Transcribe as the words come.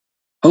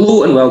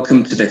Hello and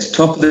welcome to this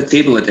top of the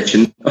table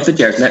edition of the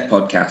Gersnet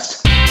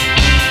podcast.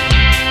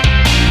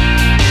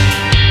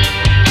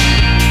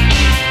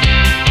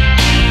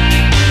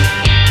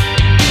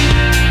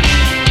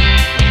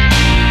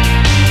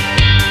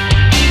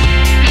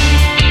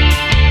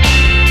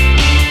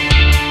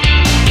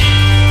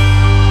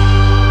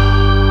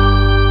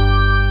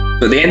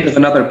 So at the end of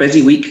another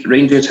busy week,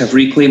 Rangers have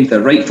reclaimed their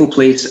rightful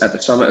place at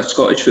the summit of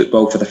Scottish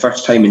football for the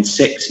first time in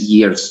 6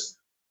 years.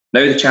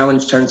 Now the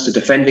challenge turns to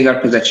defending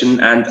our position,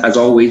 and as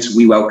always,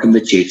 we welcome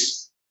the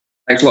chase.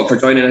 Thanks a lot for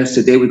joining us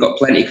today. We've got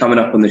plenty coming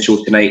up on the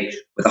show tonight,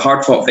 with a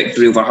hard-fought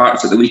victory over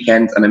Hearts at the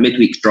weekend and a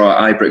midweek draw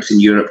at Ibrox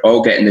in Europe,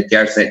 all getting the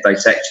Gersnet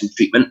dissection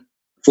treatment.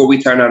 Before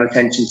we turn our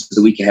attentions to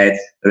the week ahead,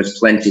 there is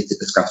plenty to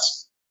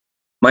discuss.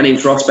 My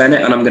name's Ross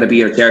Bennett, and I'm going to be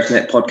your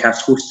Gersnet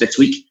podcast host this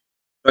week.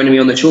 Joining me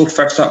on the show,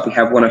 first up, we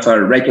have one of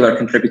our regular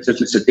contributors,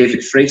 Mr.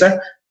 David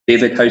Fraser.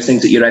 David, how's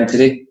things at your end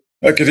today?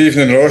 Good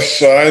evening, Ross.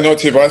 Not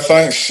too bad,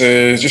 thanks.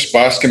 Just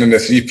basking in the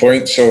 3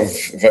 points of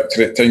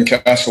victory at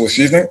Tynecastle this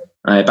evening.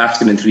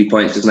 Basking in 3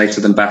 points is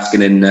nicer than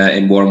basking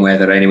in warm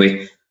weather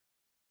anyway.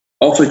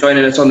 Also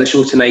joining us on the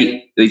show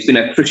tonight, he's been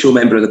a crucial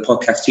member of the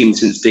podcast team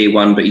since day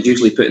one, but he's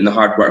usually putting the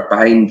hard work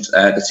behind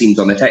the scenes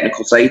on the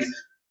technical side.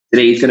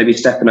 Today he's going to be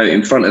stepping out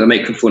in front of the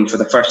microphone for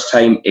the first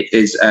time. It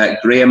is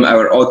Graham,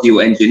 our audio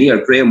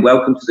engineer. Graham,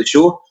 welcome to the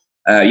show.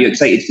 Are you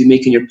excited to be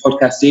making your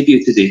podcast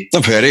debut today?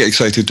 I'm very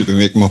excited to be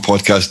making my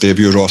podcast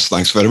debut, Ross.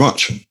 Thanks very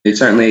much. You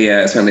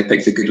certainly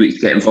picked a good week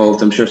to get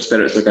involved. I'm sure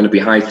spirits are going to be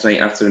high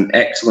tonight after an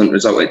excellent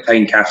result at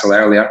Tynecastle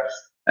earlier.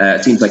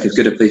 It seems like as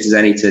good a place as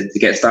any to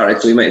get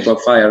started, so we might as well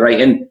fire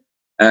right in.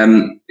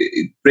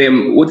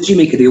 Graham, what did you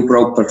make of the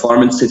overall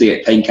performance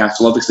today at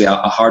Tynecastle? Obviously a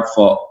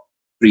hard-fought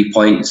 3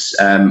 points,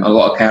 a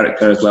lot of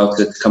character as well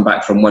to come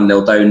back from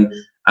 1-0 down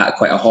at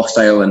quite a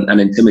hostile and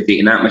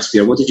intimidating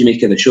atmosphere. What did you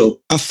make of the show?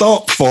 I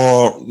thought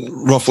for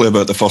roughly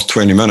about the first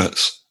 20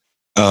 minutes,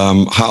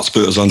 Hearts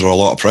put us under a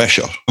lot of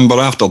pressure. But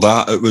after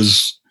that, it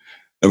was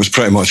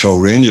pretty much all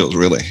Rangers,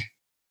 really.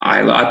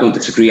 I don't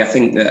disagree. I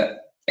think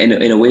that in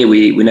a way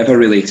we never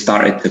really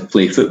started to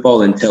play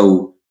football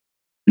until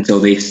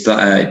they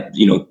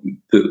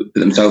put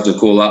themselves a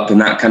goal up,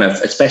 and that kind of,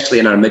 especially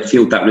in our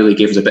midfield, that really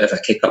gave us a bit of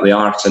a kick up the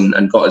arse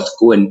and got us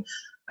going.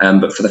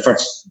 But for the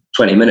first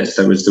 20 minutes,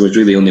 there was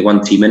really only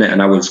one team in it,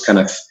 and I was kind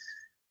of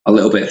a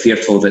little bit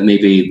fearful that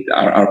maybe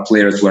our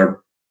players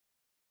were,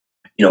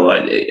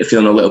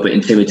 feeling a little bit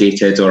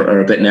intimidated or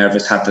a bit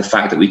nervous, had the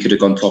fact that we could have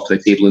gone top of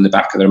the table in the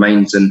back of their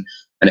minds, and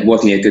it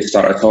wasn't a good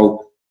start at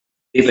all.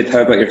 David,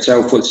 how about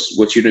yourself?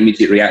 What's your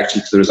immediate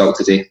reaction to the result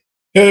today?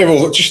 Yeah,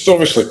 well, just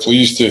obviously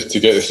pleased to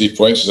get the 3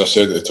 points, as I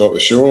said at the top of the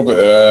show, but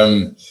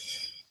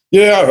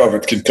I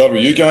would concur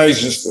with you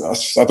guys.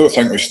 I don't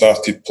think we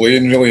started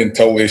playing really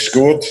until they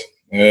scored.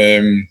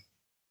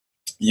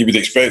 You would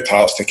expect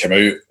Hearts to come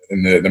out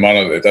in the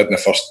manner that they did in the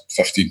first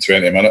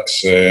 15-20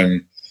 minutes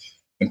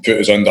and put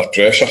us under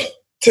pressure.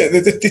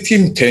 The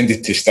team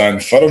tended to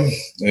stand firm.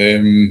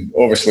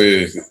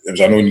 Obviously, it was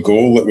an own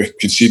goal that we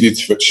conceded,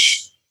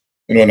 which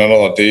in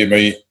another day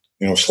might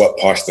slip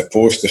past the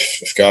post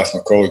if Gareth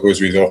McCauley goes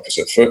with the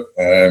opposite foot.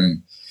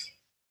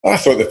 I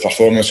thought the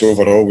performance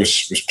overall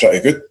was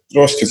pretty good,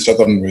 Ross,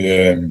 considering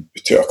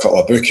we took a couple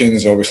of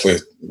bookings, obviously,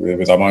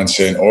 with a man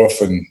sent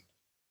off, and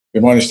we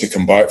managed to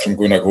come back from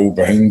going a goal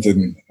behind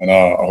in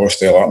a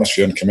hostile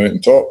atmosphere and come out on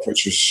top,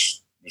 which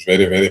was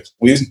very, very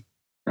pleasing.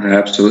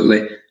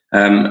 Absolutely.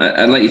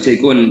 And like you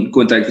say, going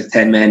down to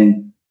 10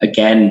 men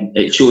again,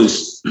 it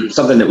shows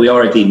something that we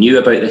already knew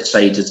about this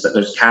side, is that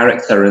there's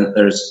character and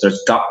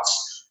there's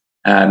guts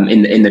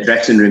in the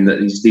dressing room, that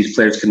these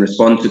players can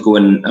respond to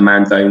going a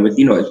man down with.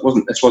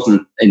 This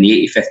wasn't in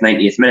the 85th,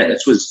 90th minute.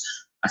 This was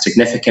a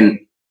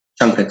significant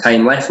chunk of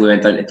time left. We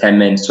went down to 10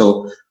 men.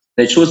 So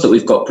it shows that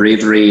we've got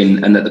bravery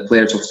and that the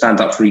players will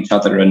stand up for each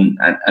other and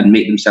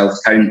make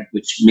themselves count,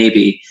 which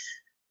maybe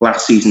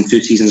last season,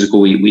 2 seasons ago,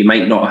 we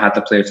might not have had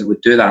the players that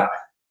would do that.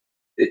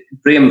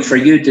 Graham, for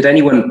you, did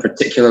anyone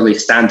particularly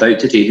stand out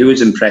today? Who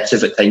was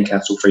impressive at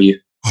Tynecastle for you?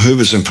 Who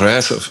was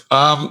impressive?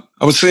 I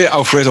would say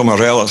Alfredo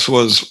Morelos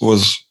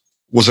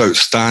was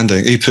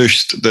outstanding. He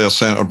pushed their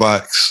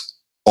centre-backs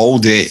all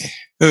day.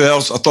 Who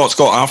else? I thought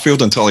Scott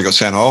Arfield until he got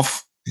sent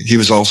off. He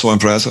was also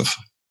impressive.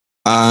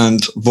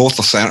 And both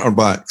the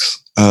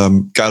centre-backs,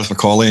 Gareth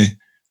McCauley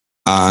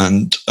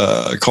and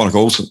Connor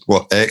Goldson,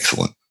 were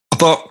excellent. I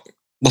thought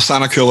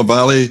Lassana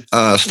Coulibaly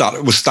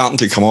was starting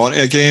to come on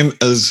to a game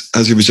as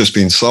he was just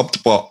being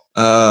subbed, but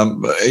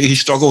he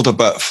struggled a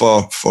bit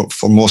for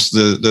most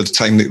of the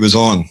time that he was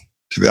on,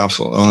 to be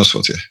absolutely honest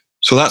with you.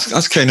 So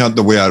that's kind of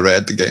the way I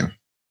read the game.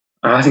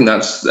 I think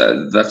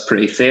that's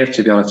pretty fair,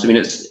 to be honest. I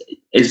mean,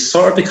 it's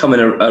sort of becoming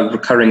a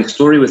recurring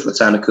story with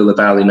Lassana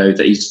Coulibaly now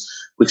that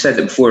we've said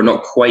it before,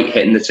 not quite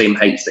hitting the same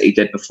heights that he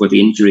did before the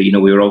injury.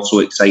 We were all so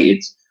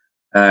excited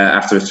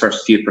after his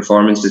first few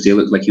performances. He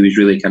looked like he was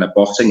really kind of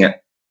bossing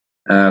it.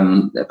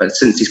 But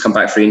since he's come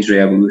back from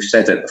injury, we've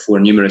said it before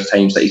numerous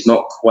times that he's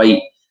not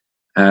quite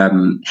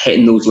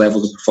hitting those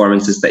levels of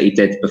performances that he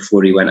did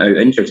before he went out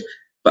injured.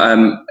 But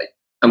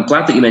I'm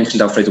glad that you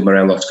mentioned Alfredo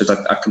Morelos, because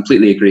I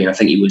completely agree, and I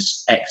think he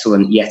was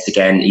excellent yet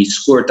again. He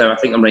scored now, I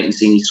think I'm right in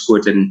saying he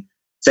scored in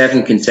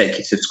 7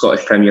 consecutive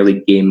Scottish Premier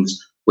League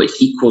games, which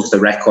equals the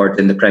record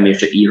in the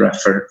Premiership era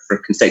for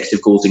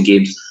consecutive goals in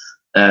games.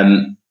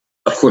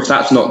 Of course,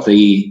 that's not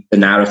the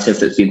narrative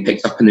that's being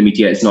picked up in the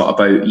media. It's not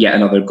about yet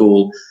another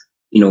goal,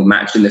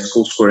 matching this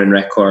goal scoring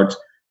record.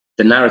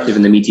 The narrative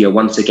in the media,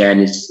 once again,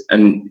 is,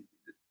 and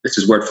this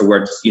is word for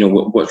word,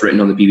 what's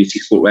written on the BBC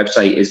Sport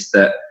website, is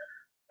that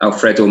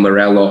Alfredo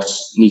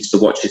Morelos needs to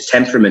watch his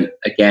temperament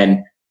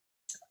again.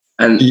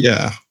 And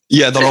yeah,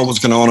 they're always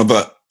going on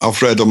about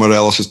Alfredo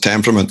Morelos'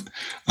 temperament.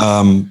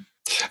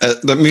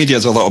 The media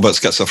is a little bit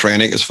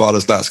schizophrenic as far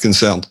as that's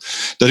concerned.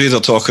 They're either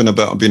talking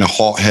about being a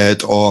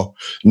hothead, or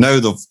now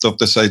they've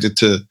decided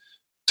to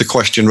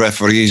question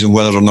referees and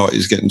whether or not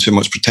he's getting too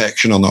much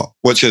protection or not,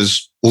 which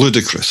is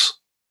ludicrous,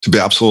 to be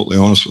absolutely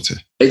honest with you.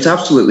 It's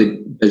absolutely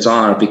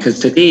bizarre, because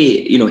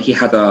today, he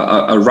had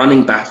a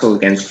running battle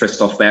against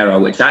Christophe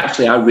Berra, which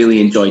actually I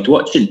really enjoyed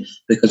watching,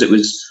 because it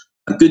was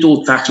a good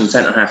old-fashioned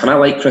centre-half. And I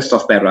like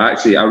Christophe Berra.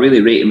 Actually, I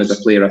really rate him as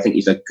a player. I think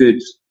he's a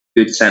good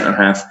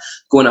centre-half,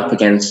 going up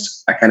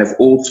against a kind of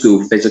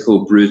old-school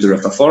physical bruiser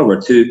of a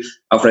forward who,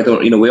 Alfredo,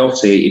 we all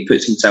say he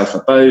puts himself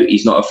about,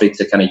 he's not afraid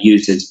to kind of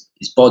use his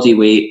body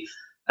weight.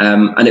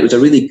 And it was a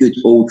really good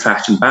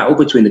old-fashioned battle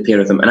between the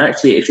pair of them. And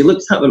actually, if you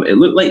looked at them, it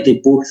looked like they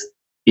both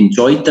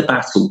enjoyed the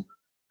battle,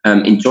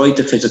 enjoyed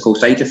the physical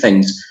side of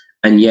things.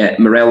 And yet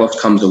Morelos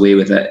comes away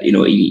with it.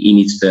 He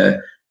needs to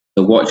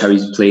watch how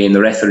he's playing. The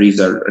referees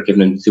are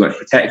giving him too much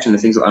protection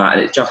and things like that.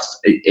 And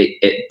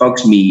it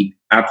bugs me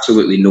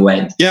absolutely no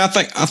end. Yeah,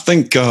 I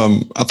think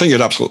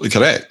you're absolutely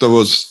correct. There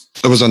was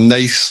a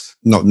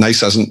not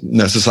nice isn't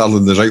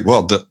necessarily the right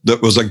word,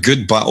 that was a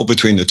good battle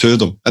between the two of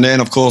them. And then,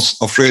 of course,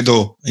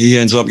 Alfredo, he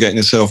ends up getting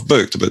himself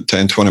booked about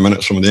 10, 20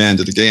 minutes from the end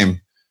of the game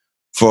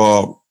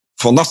for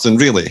nothing,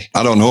 really.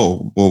 I don't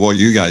know what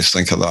you guys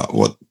think of that,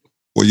 what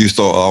you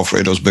thought of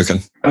Alfredo's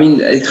booking. I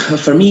mean,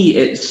 for me,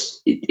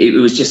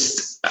 it was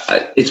just,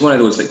 it's one of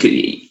those that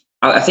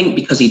I think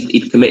because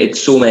he'd committed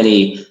so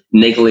many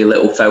niggly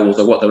little fouls,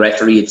 or what the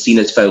referee had seen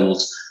as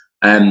fouls,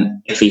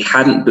 if he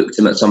hadn't booked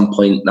him at some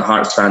point, the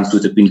Hearts fans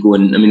would have been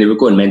going, they were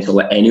going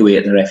mental anyway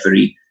at the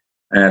referee.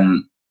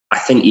 I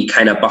think he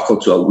kind of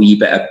buckled to a wee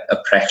bit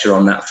of pressure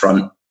on that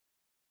front,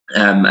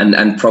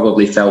 and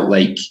probably felt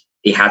like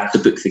he had to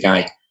book the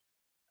guy.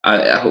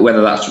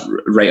 Whether that's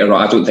right or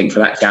not, I don't think for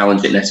that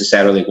challenge it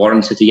necessarily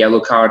warranted a yellow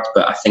card,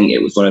 but I think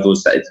it was one of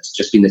those that it's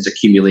just been this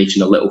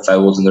accumulation of little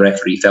fouls, and the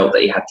referee felt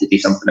that he had to do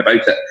something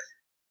about it.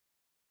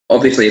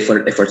 Obviously, if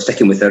we're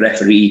sticking with the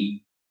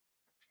referee,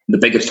 the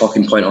biggest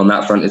talking point on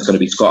that front is going to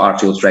be Scott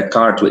Arfield's red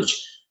card,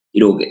 which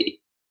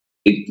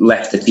it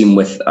left the team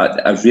with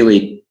a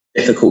really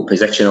difficult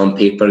position on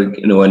paper,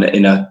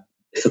 in a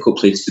difficult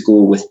place to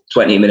go with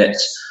 20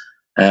 minutes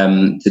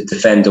to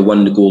defend a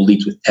 1-goal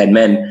lead with 10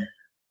 men.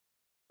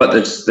 But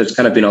there's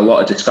kind of been a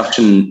lot of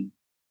discussion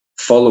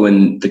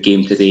following the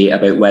game today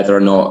about whether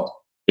or not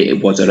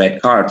it was a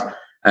red card.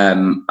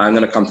 I'm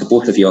going to come to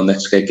both of you on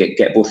this,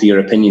 get both of your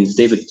opinions.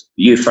 David,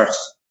 you first.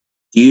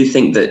 Do you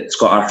think that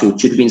Scott Arfield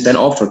should have been sent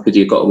off, or could he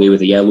have got away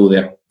with a yellow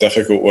there?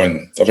 Difficult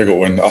one.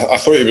 I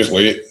thought he was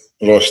late,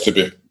 Ross, to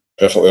be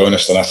perfectly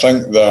honest. And I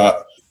think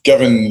that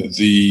given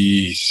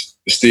the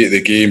state of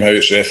the game, how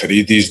it's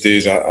refereed these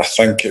days, I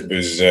think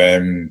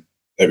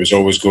it was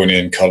always going to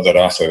incur the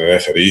wrath of the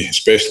referee,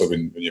 especially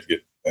when you've got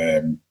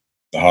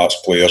the Hearts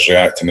players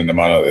reacting in the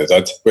manner that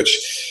they did.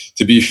 Which,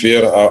 to be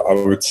fair, I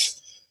would,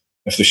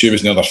 if the shoe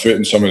was near their foot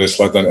and somebody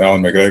slid into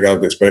Alan McGregor, I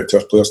would expect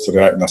our players to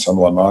react in a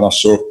similar manner.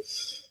 So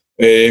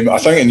I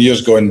think in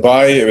years gone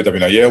by it would have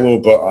been a yellow,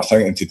 but I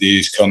think in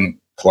today's current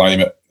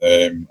climate,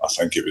 I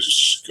think it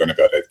was going to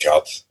be a red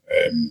card.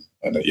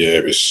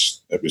 It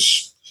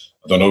was.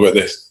 I don't know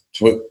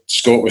what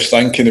Scott was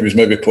thinking. He was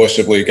maybe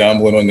possibly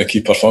gambling on the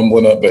keeper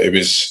fumbling it, but he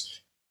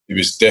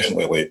was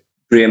definitely late.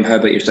 Graham, how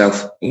about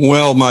yourself?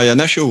 Well, my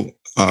initial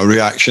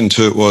reaction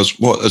to it was,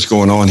 what is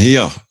going on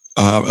here?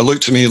 It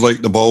looked to me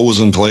like the ball was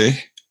in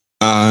play,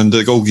 and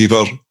the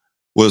goalkeeper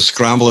was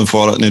scrambling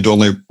for it, and he'd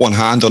only one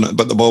hand on it,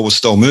 but the ball was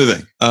still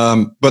moving.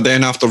 But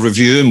then after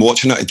reviewing,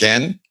 watching it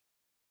again,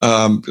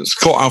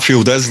 Scott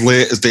Arfield is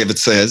late, as David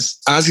says.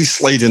 As he's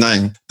sliding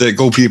in, the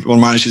goalkeeper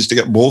manages to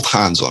get both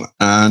hands on it.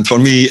 And for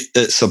me,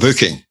 it's a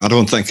booking. I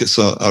don't think it's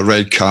a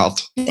red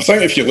card. I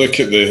think if you look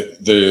at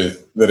the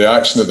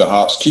reaction of the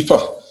Hearts keeper,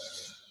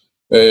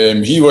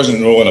 he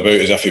wasn't rolling about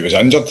as if he was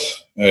injured.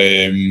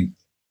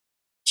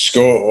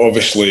 Scott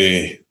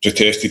obviously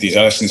protested his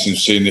innocence in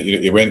saying that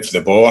he went for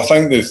the ball. I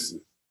think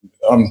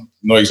I'm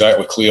not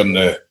exactly clear on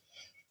the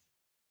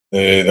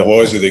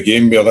laws of the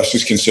game where this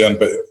is concerned,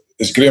 but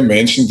as Graham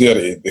mentioned there,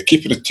 the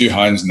keeper had two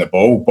hands on the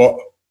ball, but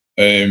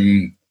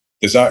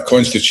does that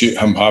constitute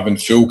him having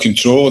full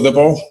control of the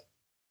ball?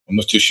 I'm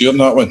not too sure on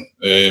that one.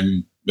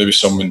 Maybe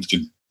someone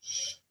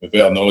with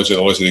better knowledge of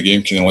the laws of the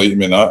game can enlighten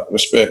me in that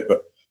respect,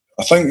 but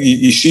I think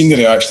he's seen the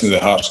reaction of the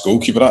Hearts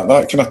goalkeeper.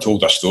 That kind of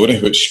told a story,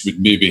 which would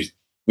maybe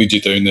lead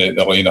you down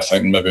the line. I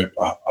think maybe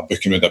a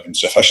booking would have been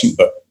sufficient,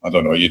 but I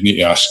don't know. You'd need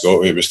to ask Scott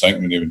what he was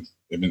thinking when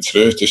he went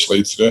through to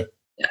slide through.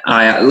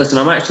 Listen,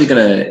 I'm actually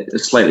going to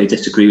slightly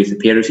disagree with the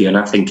pair of you, and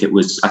I think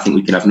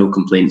we can have no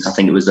complaints. I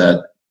think it was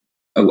a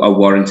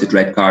warranted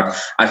red card.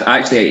 I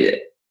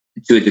actually,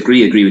 to a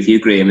degree, agree with you,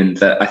 Graham, in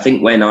that I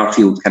think when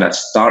Arfield kind of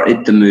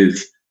started the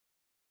move,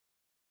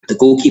 the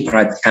goalkeeper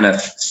had kind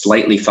of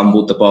slightly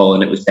fumbled the ball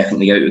and it was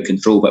definitely out of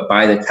control. But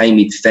by the time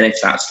he'd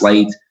finished that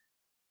slide,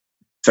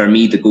 for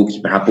me, the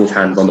goalkeeper had both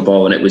hands on the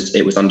ball and it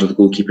was under the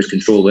goalkeeper's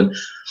control. And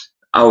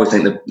I always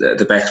think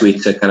the best way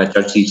to kind of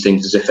judge these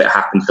things is if it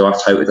happened to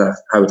us, how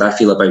would I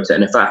feel about it?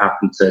 And if that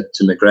happened to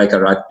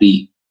McGregor, I'd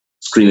be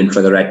screaming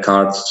for the red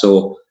card.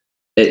 So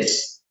I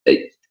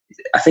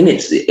think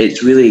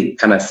it's really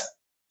kind of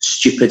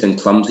stupid and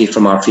clumsy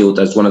from Arfield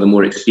as one of the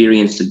more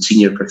experienced and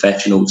senior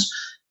professionals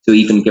to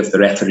even give the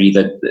referee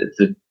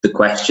the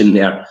question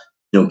there,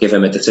 give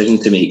him a decision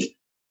to make.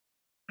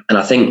 And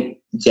I think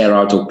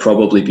Gerrard will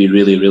probably be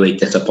really, really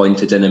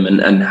disappointed in him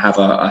and have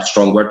a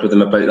strong word with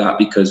him about that,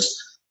 because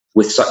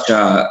with such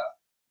a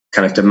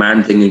kind of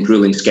demanding and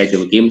grueling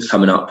schedule of games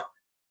coming up,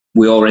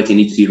 we already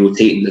need to be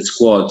rotating the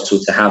squad. So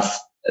to have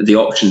the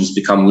options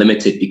become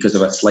limited because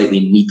of a slightly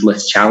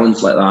needless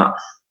challenge like that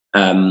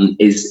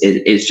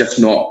is just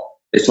not.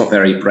 It's not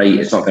very bright.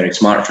 It's not very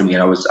smart for me,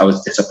 and I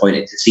was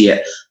disappointed to see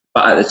it.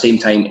 But at the same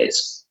time,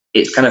 it's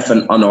kind of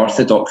an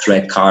unorthodox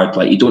red card.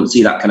 Like, you don't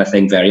see that kind of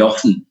thing very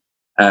often.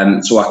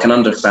 So I can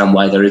understand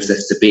why there is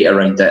this debate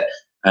around it,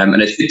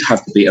 and it's good to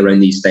have debate around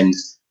these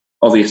things.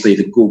 Obviously,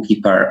 the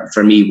goalkeeper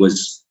for me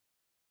was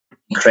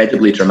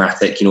incredibly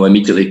dramatic.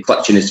 Immediately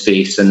clutching his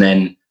face and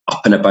then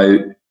up and about.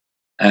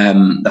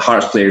 The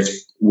Hearts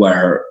players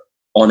were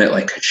on it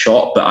like a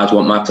shot, but I'd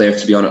want my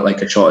players to be on it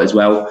like a shot as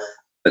well.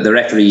 But the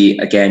referee,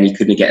 again, he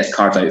couldn't get his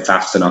card out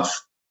fast enough.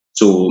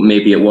 So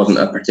maybe it wasn't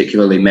a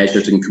particularly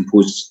measured and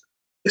composed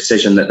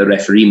decision that the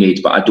referee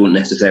made, but I don't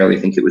necessarily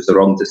think it was the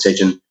wrong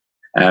decision.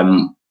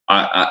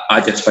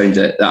 I just found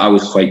that I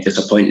was quite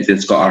disappointed in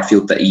Scott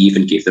Arfield that he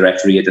even gave the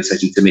referee a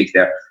decision to make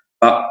there.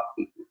 But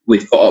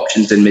we've got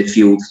options in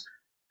midfield.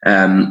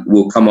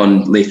 We'll come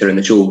on later in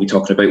the show. We'll be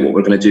talking about what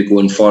we're going to do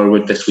going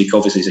forward. This week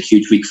obviously is a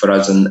huge week for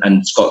us,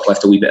 and Scott's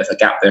left a wee bit of a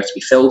gap there to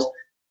be filled.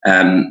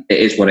 It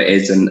is what it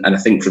is, and I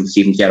think from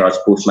Steven Gerrard's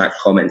post-match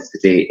comments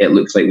today, it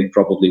looks like we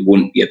probably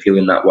won't be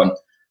appealing that one.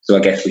 So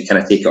I guess we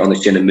kind of take it on the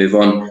chin and move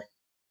on.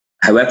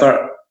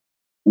 However,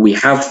 we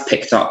have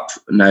picked up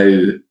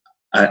now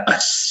a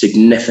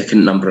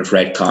significant number of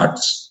red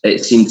cards.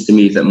 It seems to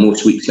me that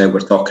most weeks now we're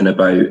talking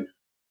about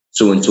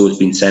so-and-so has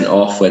been sent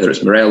off, whether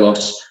it's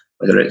Morelos,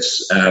 whether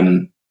it's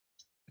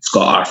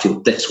Scott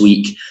Arfield this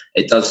week.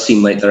 It does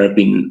seem like there have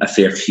been a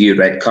fair few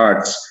red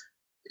cards.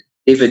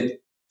 David,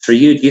 for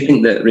you, do you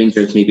think that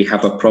Rangers maybe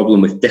have a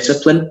problem with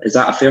discipline? Is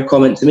that a fair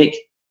comment to make?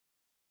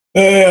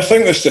 I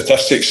think the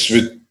statistics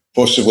would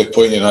possibly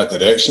point in that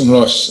direction,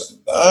 Ross.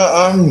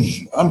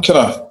 I'm kind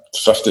of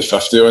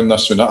 50-50 on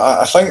this one.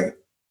 I think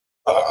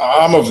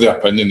I'm of the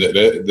opinion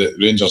that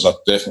Rangers are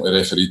definitely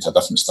refereed to a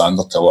different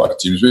standard to a lot of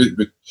teams.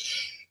 We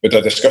had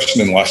a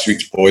discussion in last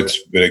week's pod with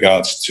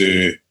regards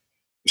to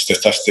the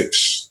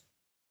statistics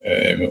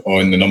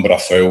on the number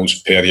of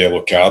fouls per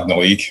yellow card in the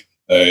league,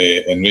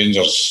 and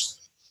Rangers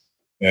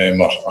are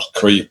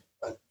quite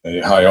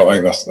high up.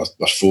 I think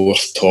they're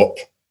fourth top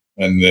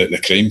in the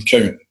crime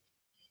count.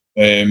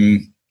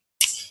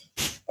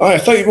 I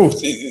think, well,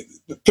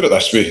 put it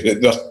this way,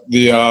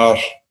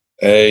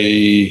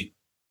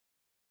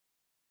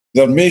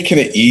 they're making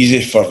it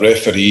easy for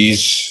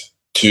referees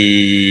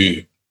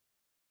to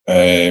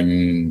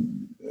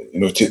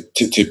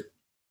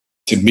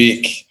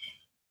make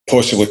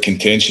possibly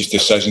contentious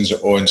decisions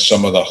on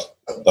some of their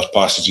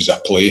passages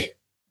of play.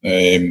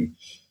 It's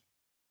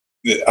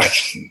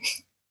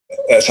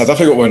a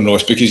difficult one,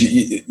 Ross, because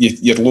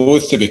you're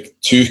loath to be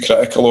too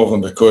critical of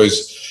them,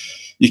 because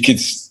you could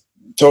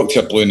talk to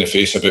your blue in the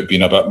face about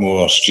being a bit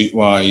more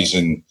streetwise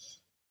and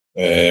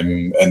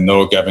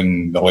not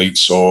giving the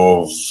likes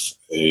of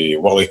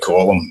Willie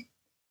Collum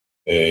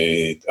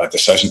a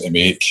decision to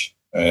make.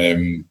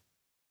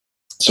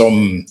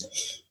 Some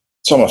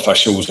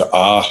officials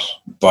are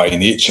by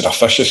nature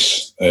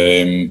officious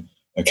and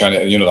kind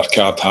of, they're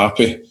card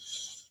happy.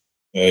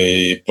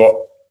 But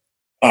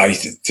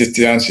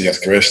to answer your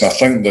question, I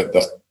think that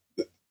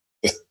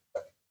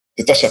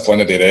the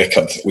disciplinary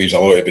record leaves a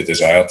lot to be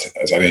desired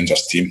as a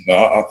Rangers team.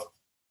 Now,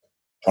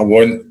 I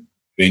want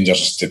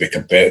Rangers to be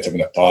competitive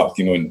in the park.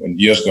 In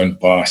years gone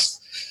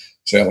past,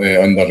 certainly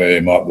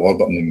under Mark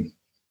Warburton and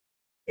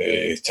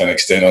to an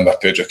extent under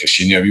Pedro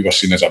Caixinha, we were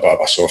seen as a bit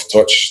of a soft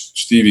touch.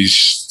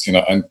 Stevie's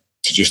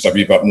introduced a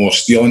wee bit more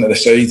steel into the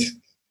side,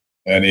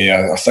 and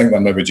I think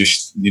they're maybe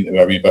just need to be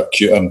a wee bit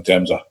cuter in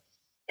terms of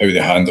how they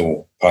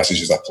handle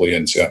passages of play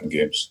in certain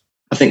games.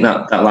 I think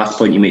that last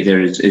point you make there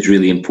is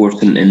really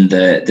important. In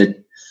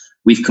the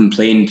we've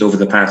complained over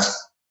the past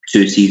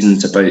 2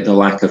 seasons about the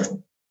lack of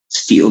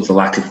steel, the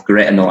lack of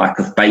grit, and the lack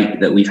of bite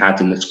that we've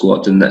had in the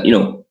squad, and that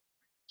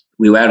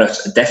we were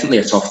definitely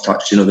a soft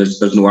touch.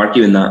 There's no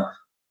arguing that.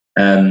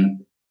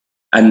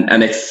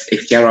 And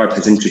if Gerrard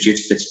has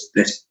introduced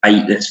this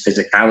bite, this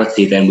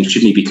physicality, then we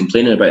shouldn't be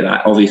complaining about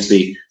that.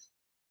 Obviously,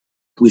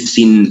 we've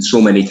seen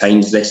so many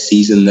times this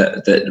season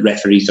that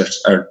referees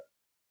are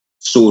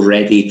so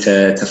ready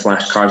to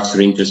flash cards to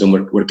Rangers, and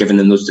we're giving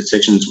them those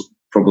decisions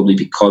probably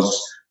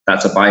because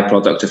that's a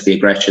byproduct of the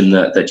aggression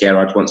that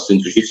Gerrard wants to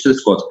introduce to the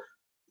squad.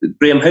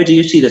 Graham, how do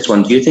you see this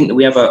one? Do you think that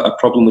we have a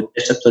problem with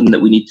discipline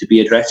that we need to be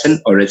addressing,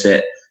 or is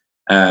it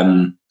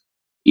kind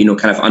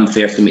of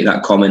unfair to make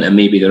that comment and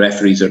maybe the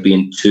referees are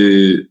being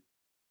too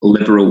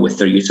liberal with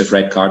their use of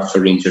red cards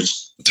for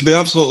Rangers? To be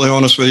absolutely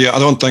honest with you, I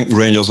don't think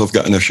Rangers have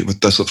got an issue with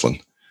discipline.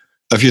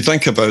 If you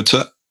think about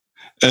it,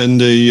 in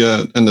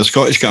the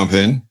Scottish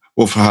campaign,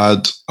 we've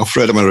had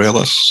Alfredo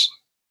Morelos,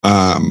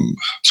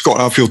 Scott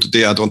Arfield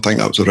today. I don't think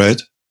that was a red.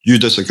 You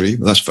disagree,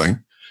 but that's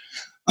fine.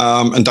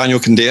 And Daniel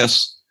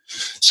Candeias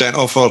sent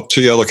off for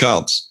 2 yellow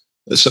cards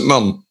at St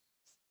Mirren.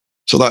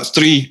 So that's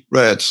 3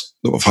 reds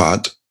that we've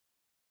had.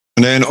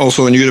 And then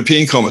also in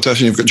European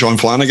competition, you've got John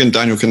Flanagan,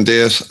 Daniel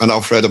Candeias, and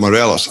Alfredo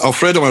Morelos.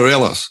 Alfredo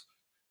Morelos,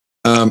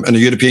 in the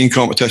European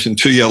competition,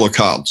 2 yellow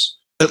cards.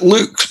 It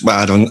looks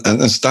bad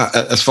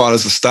as far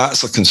as the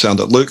stats are concerned.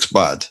 It looks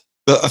bad.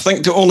 But I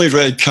think the only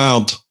red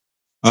card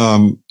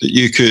that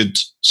you could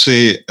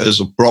say is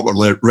a proper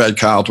red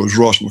card was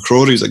Ross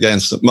McCrory's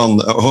against St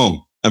Mirren at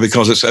home, and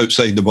because it's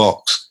outside the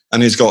box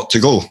and he's got to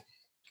go.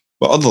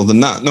 But other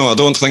than that, no, I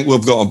don't think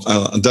we've got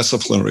a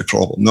disciplinary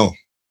problem, no.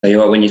 You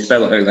know, when you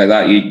spell it out like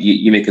that,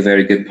 you make a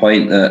very good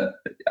point that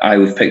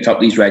we've picked up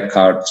these red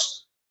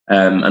cards,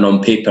 and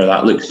on paper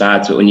that looks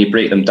bad, but when you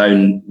break them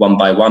down one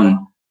by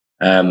one,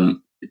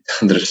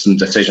 there are some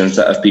decisions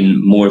that have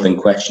been more than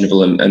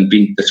questionable and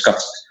been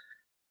discussed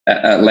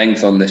at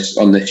length on this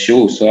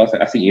show. So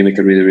I think you make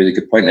a really, really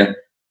good point there.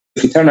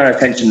 If we turn our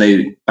attention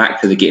now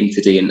back to the game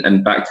today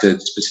and back to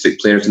specific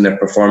players and their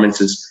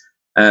performances,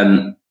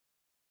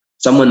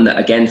 someone that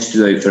again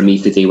stood out for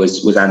me today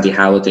was Andy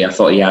Halliday. I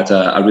thought he had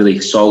a really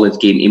solid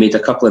game. He made a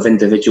couple of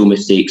individual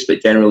mistakes,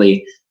 but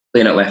generally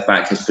playing at left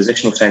back, his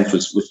positional sense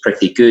was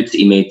pretty good.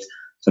 He made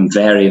some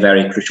very,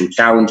 very crucial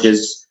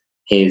challenges.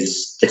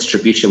 His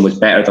distribution was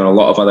better than a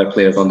lot of other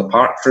players on the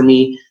park for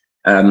me.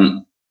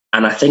 And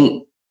I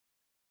think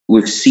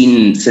we've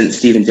seen since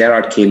Steven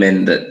Gerrard came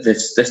in that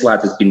this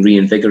lad has been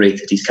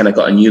reinvigorated. He's kind of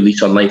got a new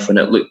lease on life when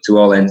it looked to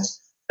all ends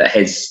that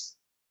his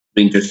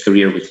Rangers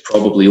career was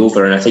probably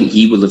over. And I think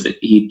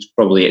he'd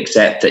probably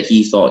accept that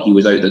he thought he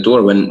was out the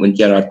door when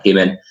Gerrard came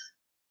in.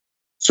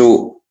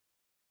 So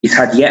he's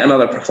had yet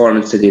another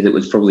performance today that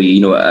was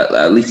probably,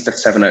 at least a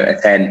 7 out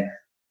of 10.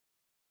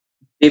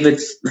 David,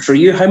 for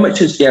you, how much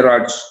has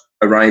Gerrard's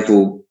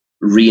arrival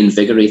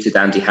reinvigorated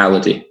Andy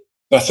Halliday?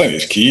 I think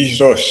it's key,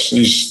 Ross.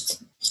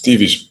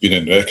 Stevie's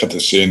been on record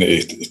as saying that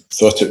he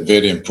thought it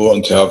very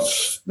important to have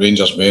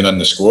Rangers men in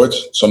the squad.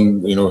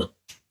 Some,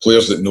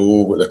 players that know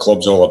what the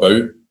club's all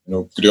about,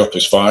 grew up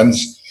as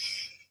fans.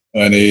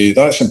 And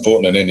that's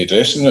important in any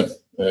dressing room,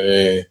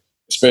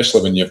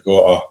 especially when you've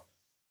got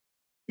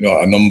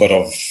a number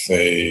of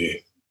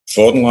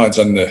foreign lads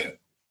in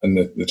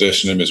the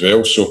dressing room as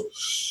well. So,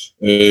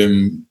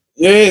 Andy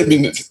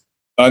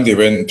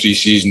went in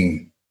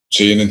pre-season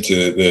training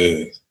to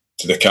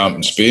the camp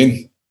in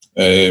Spain.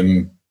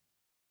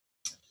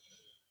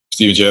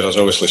 Steven Gerrard's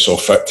obviously saw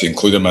fit to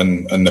include him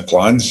in the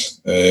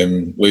plans.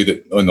 Laid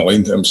it on the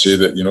line to him, say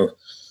that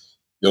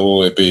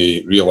you'll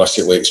be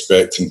realistically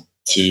expecting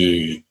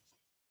to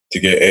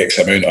get X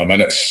amount of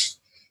minutes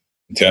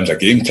in terms of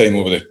game time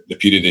over the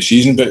period of the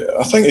season. But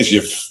I think, as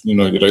you've you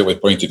rightly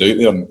pointed out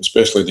there, and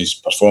especially his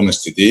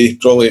performance today,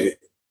 probably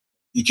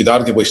you could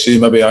arguably say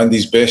maybe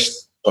Andy's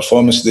best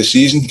performance of the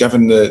season,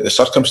 given the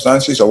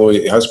circumstances, although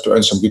he has put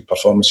in some good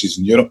performances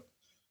in Europe.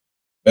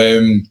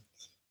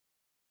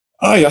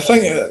 I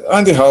think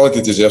Andy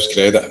Halliday deserves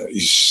credit.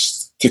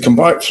 He's to come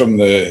back from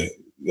the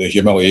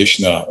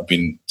humiliation of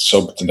being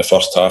subbed in the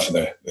first half of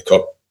the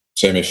Cup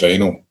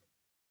semi-final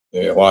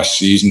last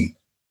season.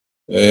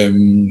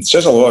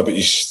 Says a lot about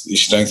his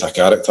strength of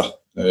character.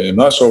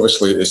 That's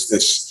obviously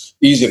it's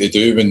easy to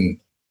do when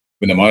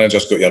the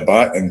manager's got your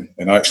back and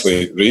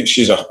actually rates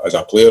you as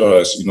a player or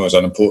as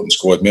an important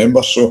squad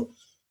member. So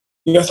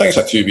I think it's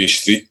a two-way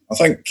street. I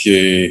think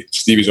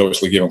Stevie's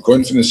obviously given him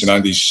confidence, and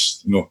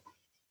Andy's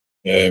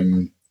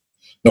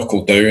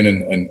knuckled down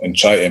and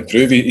try to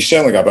improve. He's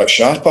certainly got a bit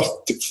sharper.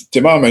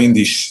 To my mind,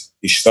 he's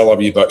still a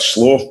wee bit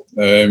slow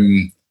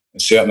in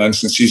certain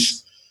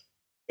instances.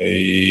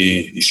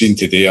 He seen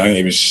today, I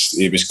think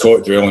he was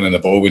caught dwelling on the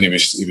ball when he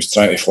was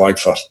trying to flag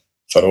for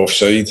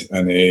offside,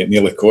 and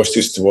nearly cost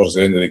us towards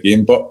the end of the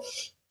game. But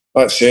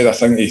that said, I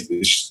think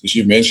as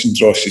you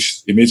mentioned,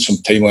 Ross, he made some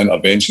timely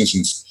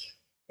interventions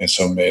and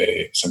some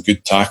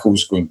good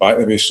tackles going back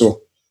the way.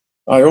 So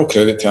all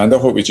credit to Andy. I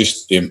hope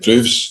he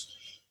improves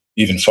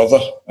even further,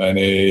 and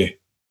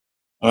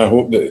I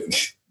hope that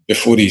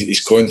before his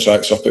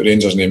contract's up at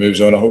Rangers and he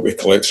moves on, I hope he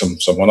collects some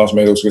winners'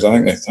 medals, because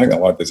I think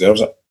that lad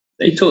deserves it.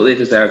 He totally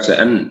deserves it.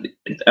 And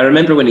I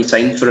remember when he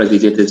signed for us, he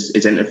did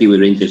his interview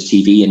with Rangers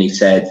TV, and he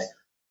said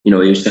he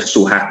was just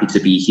so happy to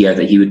be here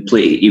that he'd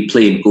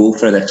play and go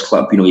for this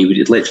club. He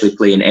would literally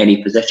play in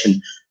any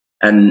position.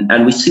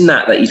 And we've seen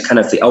that he's kind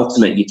of the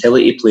ultimate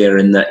utility player,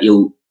 in that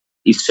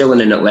he's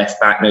filling in at left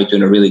back now,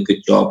 doing a really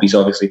good job. He's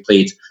obviously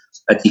played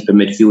a deeper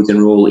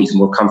midfielding role. He's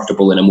more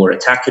comfortable in a more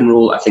attacking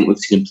role. I think we've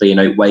seen him playing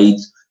out wide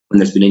when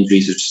there's been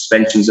injuries or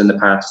suspensions in the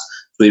past.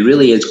 So he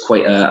really is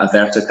quite a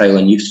versatile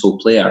and useful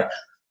player.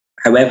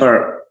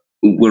 However,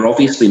 we're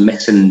obviously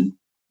missing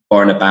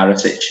Borna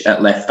Barisic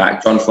at left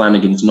back. John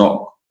Flanagan's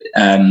not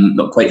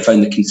quite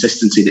found the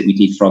consistency that we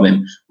need from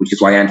him, which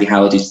is why Andy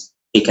Halliday's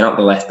taken up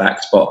the left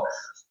back spot.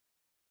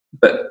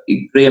 But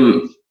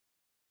Graham,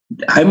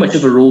 how much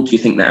of a role do you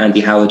think that Andy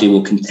Halliday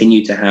will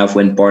continue to have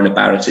when Borna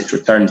Barisic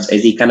returns?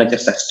 Is he kind of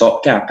just a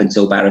stopgap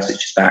until Barisic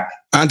is back?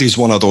 Andy's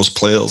one of those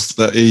players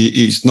that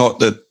he's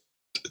not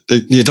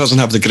he doesn't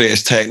have the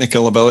greatest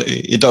technical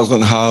ability. He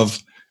doesn't have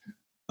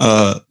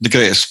the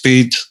greatest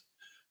speed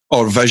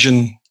or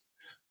vision.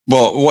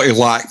 But what he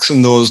lacks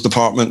in those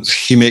departments,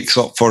 he makes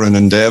up for in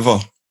endeavour.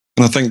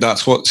 And I think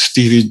that's what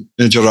Stevie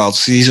Gerrard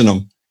sees in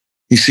him.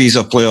 He sees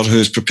a player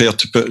who's prepared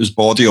to put his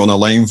body on a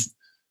line.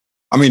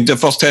 I mean, the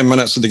first 10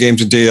 minutes of the game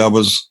today, I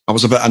was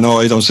a bit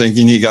annoyed. I was saying,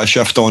 you need to get a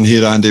shift on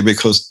here, Andy,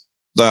 because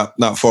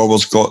that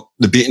forward's got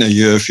the beating of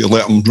you if you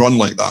let him run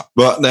like that.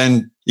 But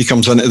then he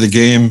comes into the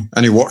game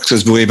and he works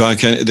his way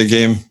back into the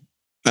game.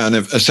 And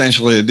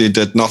essentially, they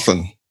did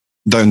nothing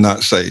down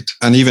that side,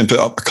 and even put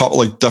up a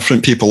couple of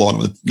different people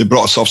on. They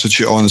brought a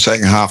substitute on in the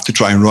second half to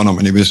try and run him,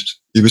 and he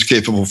was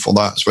capable for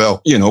that as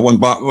well. When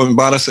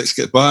Barisic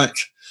gets back,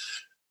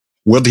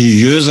 where do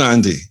you use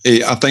Andy?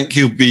 I think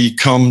he'll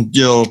become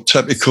your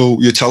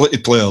typical utility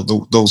player.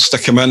 They'll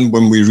stick him in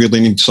when we really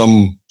need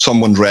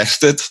someone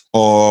rested,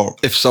 or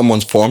if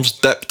someone's form's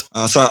dipped.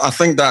 So I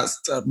think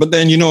that's. But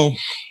then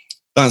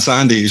that's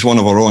Andy. He's one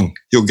of our own.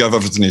 He'll give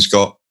everything he's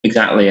got.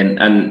 Exactly,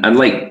 and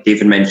like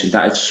David mentioned,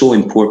 that is so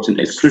important.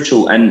 It's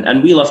crucial,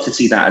 and we love to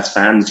see that as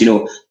fans.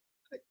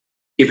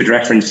 David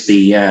referenced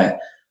the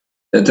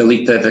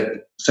league,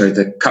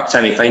 the cup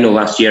semi-final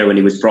last year when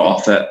he was brought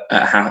off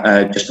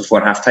at just before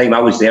half time.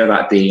 I was there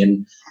that day,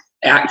 and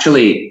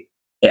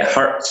it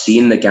hurt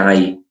seeing the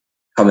guy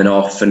coming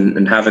off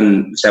and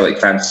having Celtic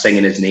fans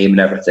singing his name and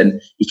everything.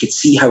 You could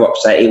see how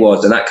upset he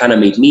was, and that kind of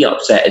made me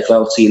upset as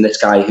well, seeing this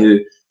guy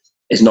who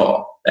is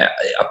not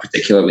a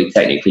particularly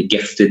technically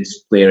gifted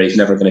player. He's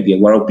never going to be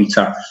a world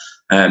beater,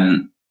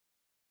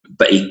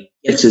 but he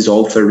gives his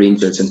all for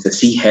Rangers, and to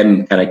see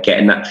him kind of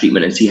getting that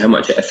treatment and see how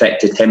much it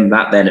affected him,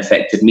 that then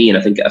affected me, and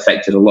I think it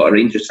affected a lot of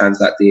Rangers fans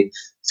that day,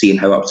 seeing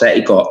how upset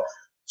he got.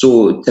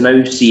 So to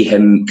now see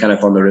him kind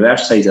of on the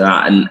reverse side of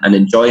that and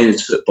enjoying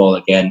his football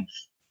again,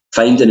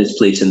 finding his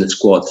place in the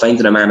squad,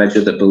 finding a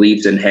manager that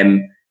believes in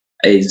him,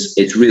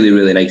 it's really,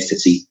 really nice to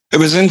see. It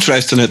was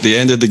interesting at the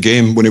end of the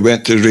game when he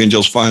went to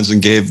Rangers fans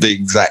and gave the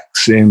exact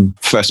same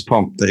fist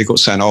pump that he got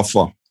sent off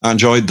for. I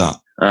enjoyed that.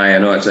 I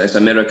know it's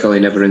a miracle he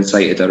never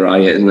incited a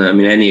riot, isn't it? I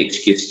mean, any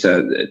excuse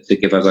to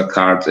give us a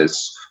card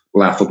is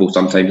laughable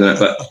sometimes, isn't it?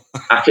 But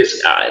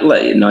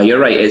no, you're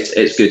right.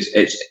 It's good.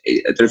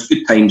 There's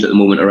good times at the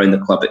moment around the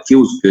club. It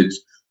feels good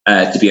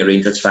to be a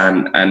Rangers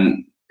fan,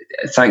 and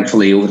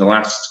thankfully over the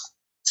last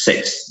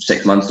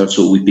six months or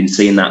so, we've been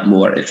saying that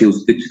more. It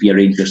feels good to be a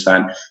Rangers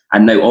fan,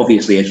 and now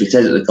obviously, as we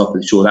said at the top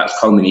of the show, that's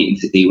culminating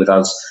today with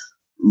us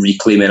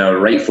reclaiming our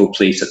rightful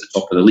place at the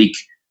top of the league.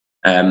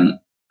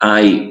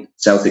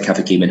 Celtic have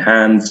a game in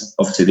hand.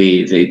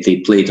 Obviously, they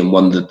played and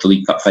won the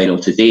League Cup final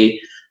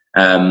today,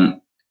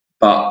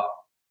 but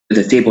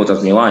the table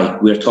doesn't lie.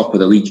 We're top of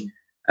the league,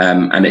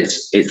 and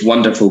it's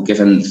wonderful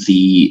given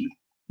the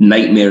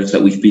nightmares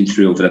that we've been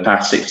through over the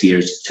past 6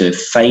 years to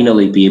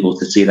finally be able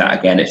to say that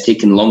again. It's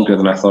taken longer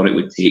than I thought it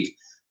would take,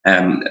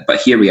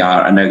 but here we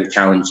are, and now the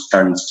challenge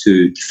turns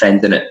to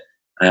defending it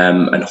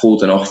and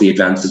holding off the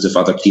advances of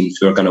other teams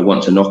who are going to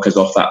want to knock us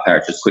off that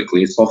perch as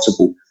quickly as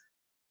possible.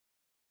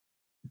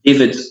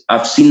 David,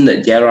 I've seen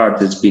that Gerrard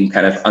has been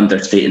kind of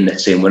understating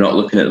this, saying we're not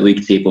looking at the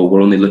league table,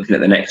 we're only looking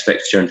at the next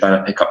fixture and trying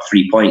to pick up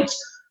 3 points.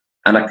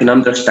 And I can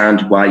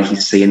understand why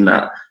he's saying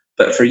that.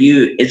 But for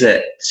you, is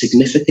it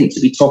significant to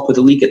be top of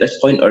the league at this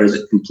point, or is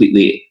it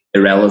completely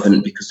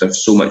irrelevant because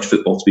there's so much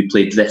football to be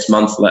played this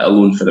month, let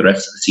alone for the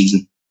rest of the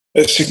season?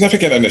 It's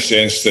significant in the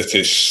sense that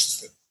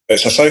it's a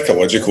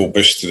psychological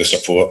boost to the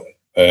support.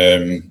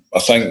 I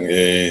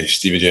think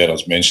Stevie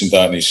Gerrard's mentioned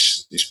that in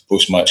his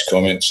post-match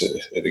comments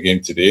at the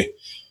game today.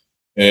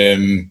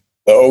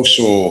 But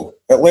also,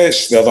 it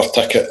lets the other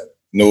ticket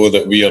know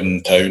that we are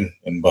in town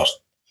and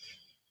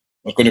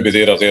we're going to be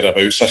there or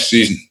thereabouts this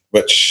season,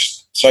 which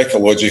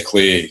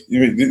psychologically,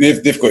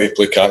 they've got to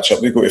play catch-up.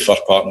 They've got to Fir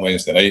Park on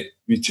Wednesday night.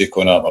 We take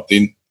on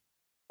Aberdeen.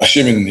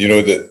 Assuming,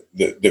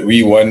 that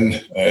we win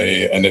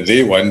and that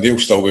they win, they'll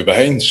still be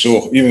behind.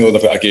 So even though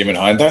they've got a game in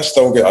hand, there's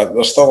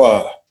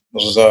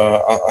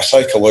a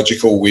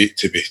psychological weight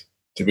to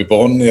be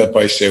borne there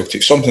by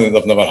Celtic, something that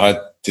they've never had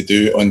to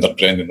do under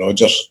Brendan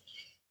Rodgers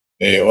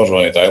or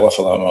Ronnie Deila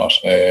for that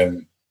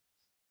matter.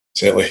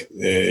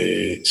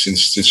 Certainly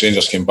since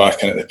Rangers came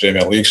back into the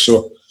Premier League.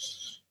 So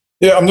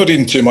yeah, I'm not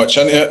reading too much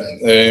into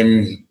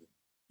it.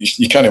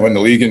 you can't win the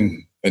league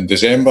in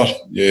December.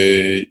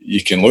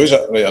 You can lose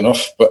it, right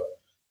enough. But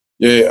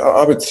yeah,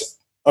 I would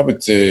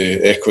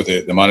echo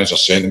the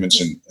manager's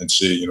sentiments and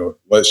say,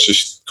 let's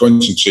just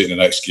concentrate in the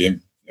next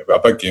game. We've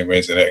got a big game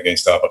Wednesday night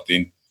against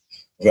Aberdeen.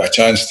 We've got a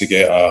chance to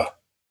get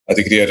a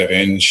degree of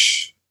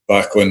revenge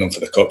back on them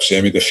for the cup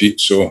semi-defeat.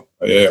 So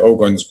all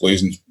guns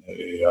blazing,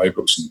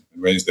 Ibrox on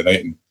Wednesday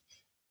night,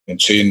 and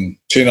train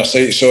our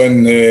sights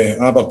on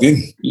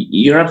Aberdeen.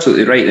 You're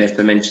absolutely right there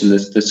to mention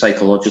the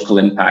psychological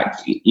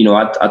impact.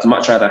 I'd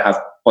much rather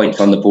have points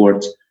on the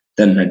board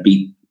than I'd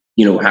be,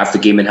 have the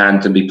game in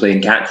hand and be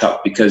playing catch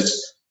up,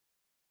 because,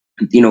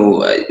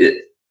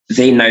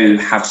 they now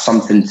have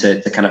something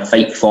to kind of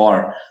fight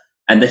for.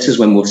 And this is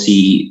when we'll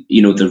see,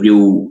 the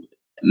real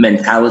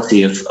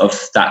mentality of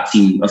that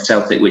team of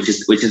Celtic, which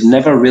has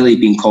never really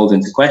been called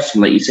into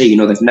question. Like you say,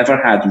 they've never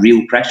had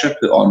real pressure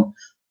put on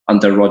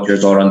under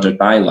Rodgers or under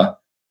Deila.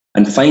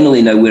 And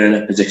finally now we're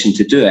in a position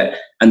to do it.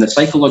 And the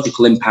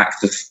psychological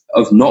impact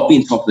of not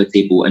being top of the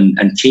table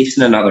and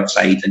chasing another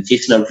side and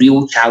chasing a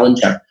real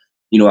challenger,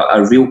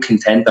 a real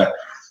contender,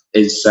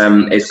 is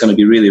going to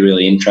be really,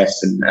 really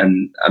interesting.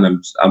 And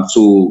I'm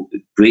so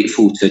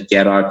grateful to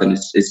Gerrard and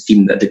his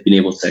team that they've been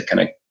able to kind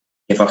of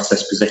give us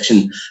this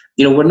position.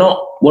 We're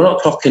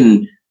not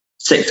talking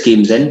 6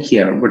 games in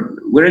here.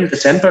 We're in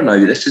December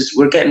now.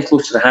 We're getting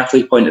close to the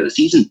halfway point of the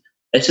season.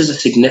 This is a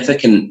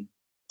significant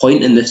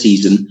point in the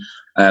season.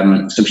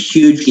 Some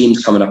huge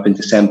games coming up in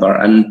December,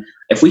 and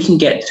if we can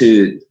get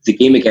to the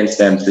game against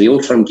them, to the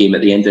Old Firm game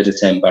at the end of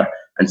December,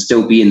 and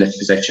still be in this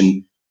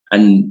position,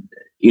 and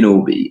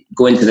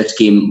go into this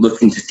game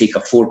looking to take a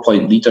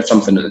 4-point lead or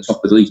something at the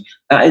top of the league,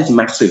 that is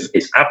massive.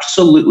 It's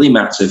absolutely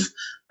massive,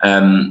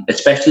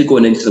 especially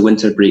going into the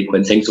winter break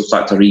when things will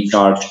start to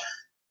recharge.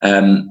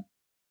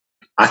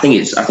 I think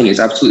it's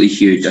absolutely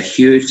huge, a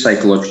huge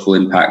psychological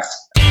impact.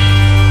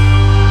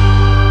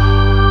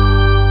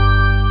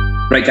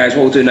 Right, guys,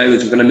 what we'll do now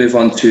is we're going to move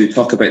on to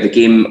talk about the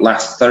game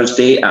last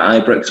Thursday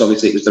at Ibrox.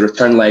 Obviously, it was the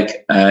return leg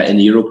in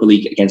the Europa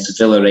League against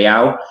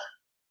Villarreal.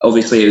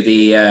 Obviously,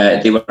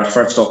 they were our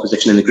first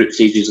opposition in the group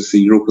stages of the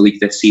Europa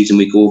League this season.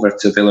 We go over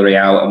to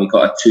Villarreal and we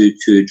got a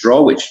 2-2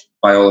 draw, which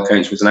by all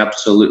accounts was an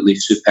absolutely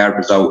superb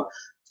result,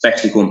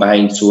 especially going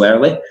behind so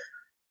early.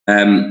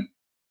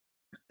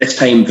 This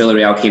time,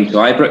 Villarreal came to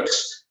Ibrox.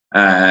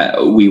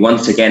 We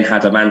once again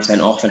had a man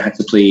sent off and had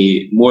to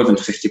play more than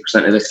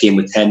 50% of this game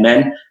with 10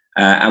 men.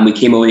 And we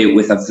came away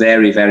with a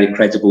very, very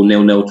credible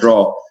 0-0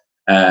 draw.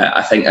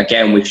 I think,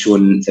 again, we've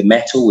shown the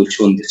mettle, we've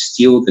shown the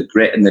steel, the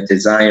grit and the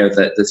desire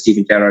that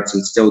Steven Gerrard's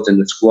instilled in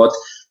the squad.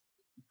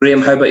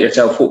 Graham, how about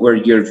yourself? What were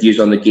your views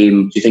on the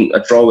game? Do you think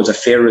a draw was a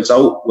fair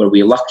result? Were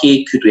we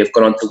lucky? Could we have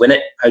gone on to win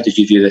it? How did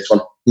you view this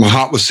one? My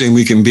heart was saying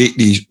we can beat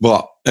these,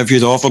 but if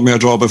you'd offered me a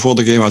draw before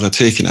the game, I'd have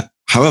taken it.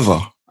 However,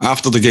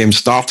 after the game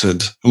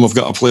started and we've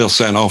got a player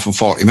sent off in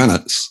 40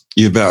 minutes,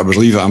 you better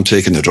believe it, I'm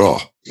taking the draw.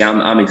 Yeah,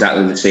 I'm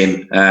exactly the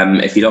same.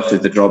 If you'd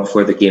offered the draw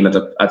before the game, I'd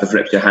have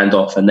ripped your hand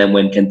off. And then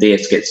when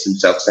Candeias gets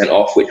himself sent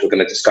off, which we're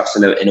going to discuss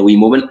in a wee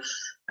moment,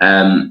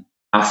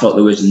 I thought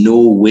there was no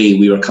way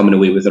we were coming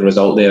away with a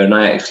result there. And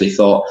I actually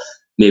thought,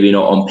 maybe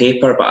not on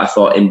paper, but I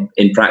thought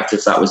in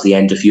practice that was the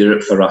end of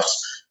Europe for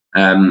us.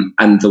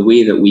 And the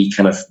way that we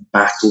kind of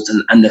battled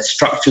and the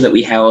structure that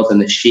we held and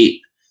the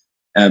shape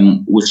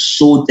was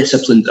so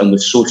disciplined and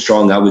was so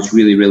strong. I was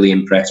really, really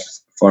impressed with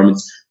the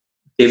performance.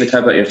 David, how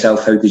about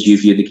yourself? How did you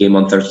view the game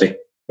on Thursday?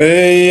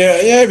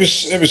 It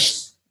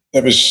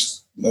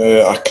was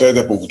a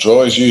credible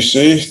draw, as you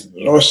say,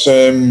 Ross.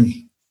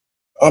 I'm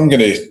going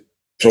to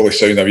probably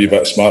sound a wee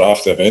bit smart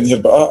after the event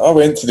here, but I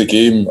went to the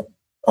game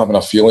having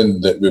a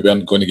feeling that we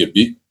weren't going to get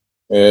beat.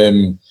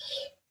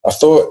 I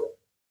thought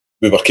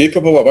we were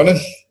capable of winning,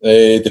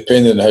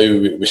 depending on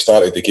how we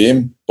started the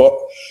game. But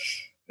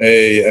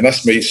and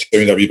this might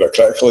sound a wee bit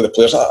critical of the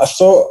players. I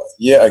thought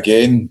yet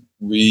again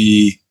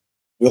we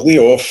lay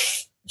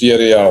off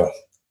Villarreal.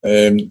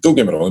 Don't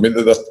get me wrong. I mean,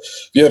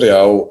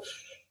 Villarreal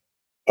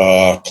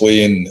are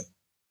playing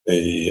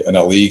in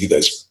a league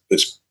that's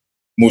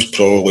most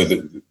probably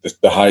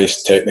the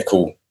highest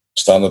technical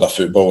standard of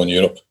football in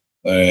Europe.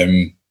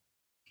 They're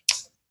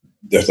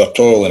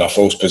probably in a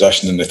false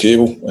position in the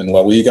table in La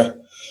Liga,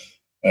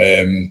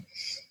 and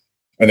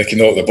they can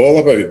knock the ball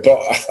about. But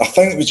I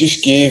think we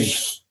just gave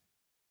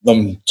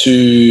them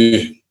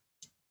too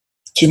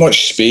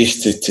much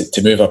space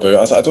to move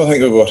about. I don't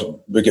think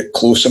we get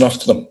close enough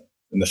to them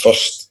in the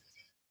first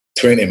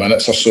 20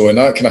 minutes or so, and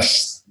that kind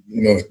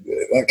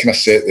of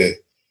set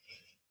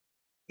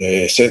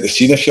the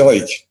scene, if you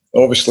like.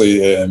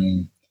 Obviously,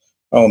 Alan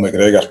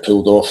McGregor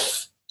pulled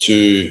off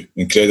 2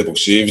 incredible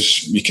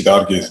saves. You could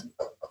argue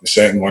the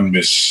second one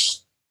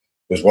was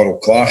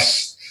world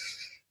class.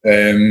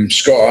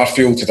 Scott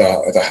Arfield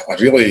had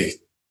a really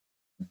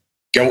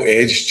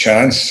gilt-edged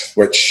chance,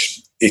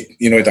 which he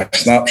had a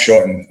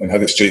snapshot and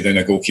had it straight down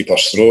the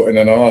goalkeeper's throat. And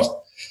another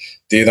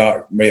day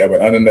that might have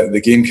went in and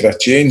the game could have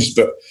changed.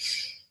 But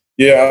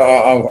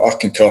yeah, I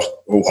concur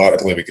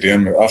wholeheartedly with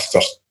Graham. After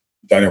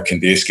Daniel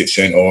Candeias gets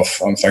sent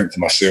off, I'm thinking to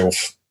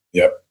myself,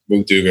 yeah,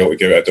 we'll do well to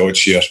get out of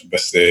dodge here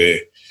with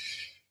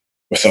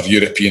with our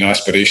European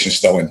aspirations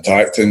still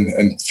intact.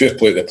 And fair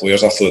play to the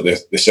players. I thought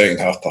the second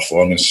half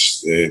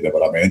performance, they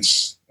were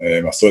immense.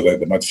 I thought that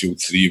the midfield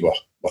three were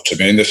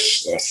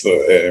tremendous. I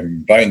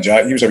thought Ryan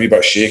Jack, he was a wee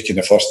bit shaky in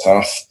the first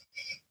half,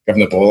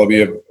 giving the ball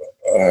away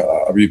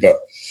a wee bit.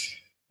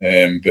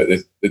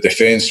 But the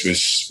defence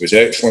was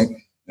excellent.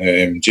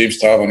 James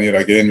Tavernier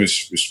again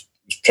was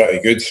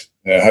pretty good.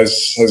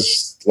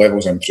 His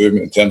levels of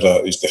improvement in terms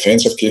of his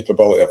defensive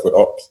capability have went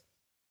up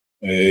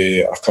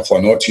a couple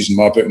of notches in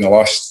my book in the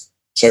last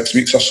 6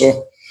 weeks or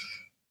so.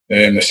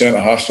 The centre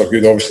halves were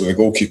good. Obviously, the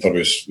goalkeeper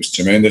was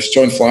tremendous.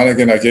 John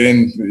Flanagan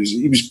again,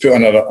 he was put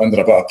under a bit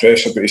of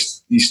pressure, but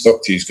he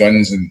stuck to his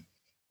guns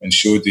and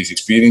showed his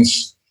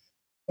experience.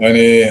 And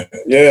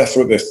I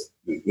thought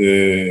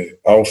the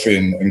Alfie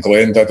and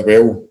Glenn did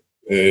well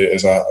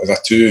as a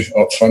two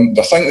up front.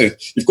 I think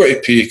that you've got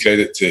to pay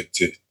credit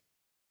to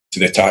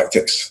the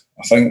tactics.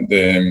 I think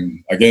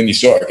again you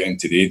saw it again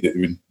today that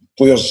when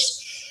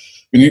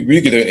players, when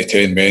we get down to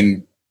 10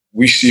 men,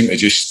 we seem to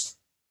just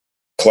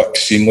click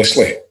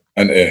seamlessly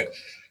into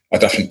a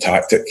different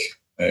tactic,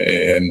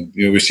 and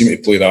we seem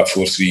to play that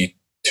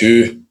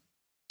 4-3-2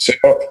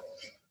 setup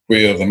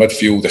where the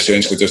midfield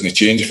essentially doesn't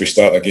change if we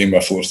start a game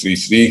with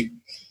 4-3-3.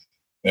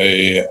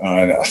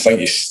 And I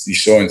think you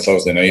saw on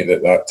Thursday night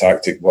that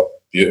tactic worked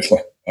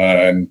beautifully.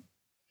 And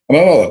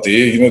another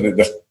day,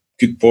 that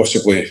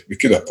we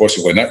could have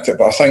possibly nicked it.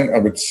 But I think I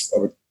would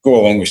go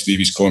along with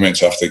Stevie's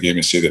comments after the game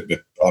and say that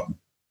it probably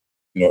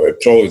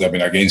would have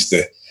been against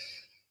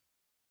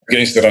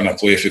the run of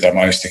play if we'd have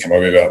managed to come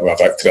away with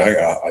a victory. I think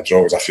a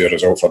draw was a fair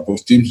result for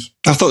both teams.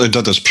 I thought they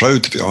did us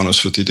proud, to be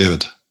honest with you,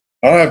 David.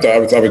 I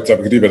would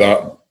agree with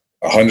that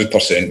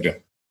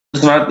 100%.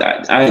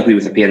 I agree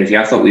with the pair of you.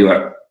 I thought we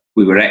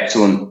were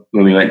excellent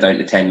when we went down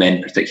to 10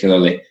 men,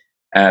 particularly.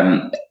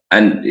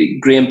 And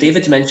Graham,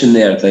 David mentioned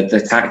there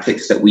the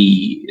tactics that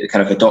we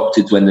kind of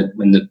adopted when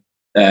the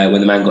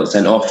man got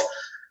sent off,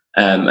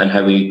 and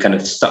how we kind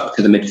of stuck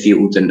to the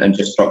midfield and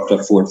just stuck to a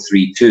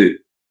 4-3-2.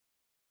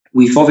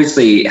 We've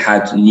obviously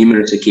had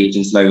numerous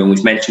occasions now, and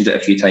we've mentioned it a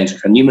few times,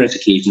 we've had numerous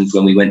occasions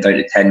when we went down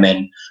to 10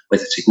 men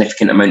with a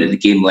significant amount of the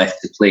game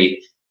left to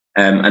play.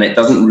 And it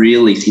doesn't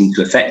really seem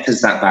to affect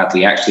us that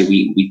badly. Actually,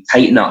 we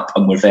tighten up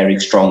and we're very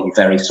strong, we're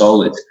very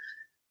solid.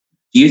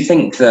 Do you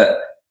think that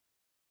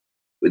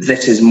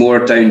this is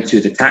more down to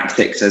the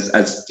tactics,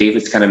 as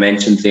David's kind of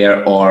mentioned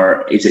there,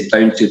 or is it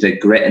down to the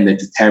grit and the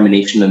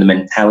determination and the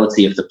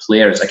mentality of the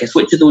players? I guess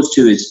which of those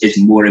two is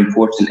more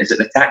important? Is it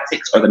the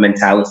tactics or the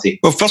mentality?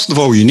 Well, first of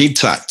all, you need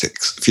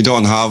tactics. If you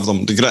don't have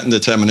them, the grit and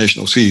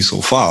determination will see you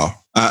so far.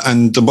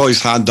 And the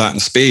boys had that in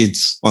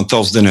spades on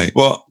Thursday night.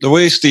 Well, the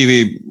way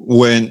Stevie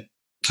went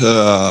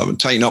to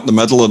tighten up the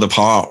middle of the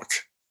park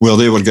where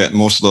they were getting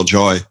most of their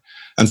joy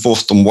and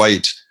forced them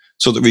wide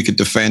so that we could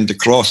defend the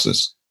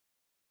crosses.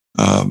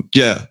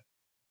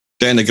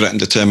 Then the grit and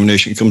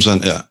determination comes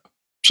into it.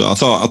 So I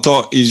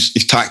thought his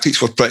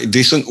tactics were pretty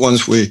decent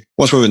once we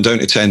went down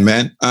to 10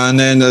 men. And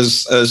then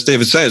as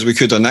David says, we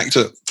could have nicked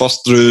it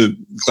first through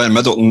Glenn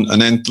Middleton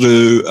and then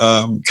through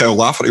Kyle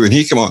Lafferty when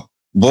he came on.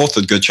 Both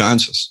had good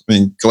chances. I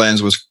mean,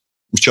 Glenn's was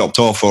chopped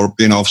off for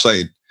being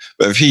offside.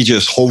 But if he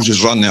just holds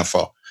his run there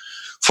for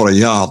a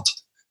yard,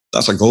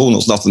 that's a goal and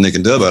there's nothing they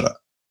can do about it.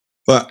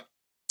 But,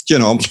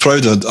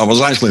 I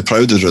was actually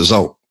proud of the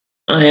result.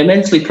 I'm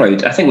immensely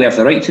proud. I think we have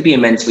the right to be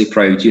immensely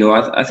proud.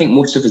 I think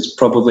most of us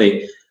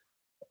probably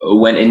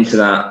went into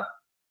that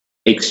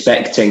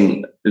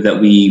expecting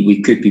that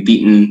we could be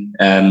beaten,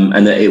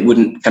 and that it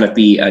wouldn't kind of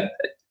be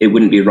it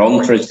wouldn't be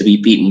wrong for us to be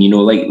beaten.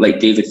 Like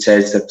David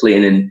says, they're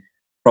playing in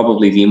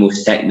probably the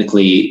most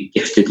technically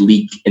gifted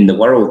league in the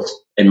world,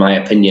 in my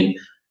opinion.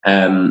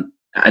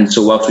 And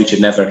so whilst we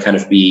should never kind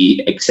of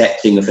be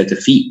accepting of a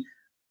defeat,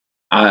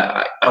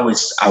 I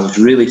was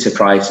really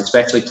surprised,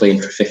 especially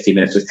playing for 50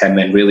 minutes with 10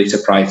 men, really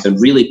surprised and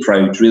really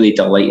proud, really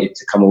delighted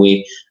to come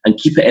away and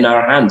keep it in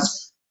our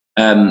hands.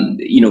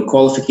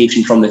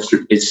 Qualification from this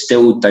group is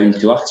still down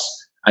to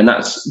us. And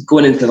that's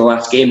going into the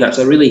last game. That's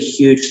a really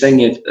huge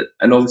thing.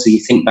 And obviously you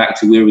think back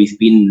to where we've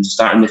been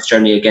starting this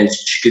journey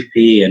against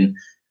Skopje and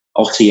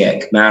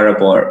Osijek,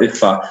 Maribor,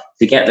 Ufa,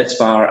 to get this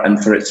far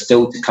and for it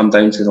still to come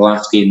down to the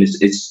last game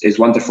is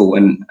wonderful.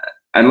 And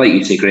like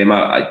you say, Graham,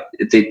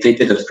 they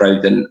did us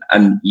proud, and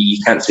you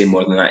can't say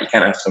more than that. You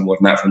can't ask for more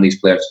than that from these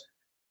players.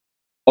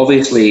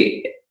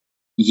 Obviously,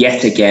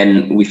 yet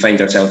again, we find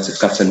ourselves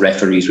discussing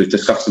referees. We've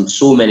discussed them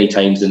so many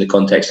times in the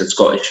context of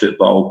Scottish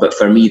football, but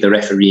for me, the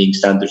refereeing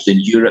standards in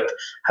Europe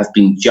have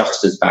been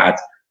just as bad,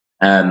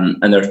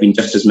 and there have been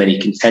just as many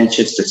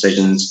contentious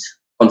decisions,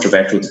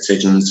 controversial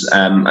decisions,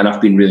 and I've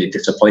been really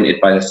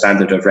disappointed by the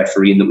standard of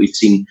refereeing that we've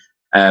seen.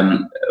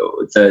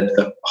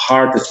 The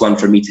hardest one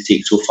for me to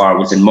take so far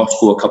was in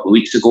Moscow a couple of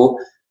weeks ago,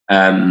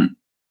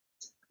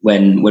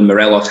 when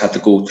Morelos had the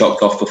goal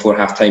chalked off before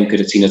half-time, could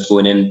have seen us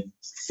going in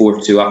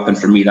 4-2 up, and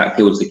for me that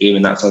kills the game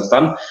and that's us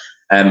done.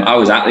 I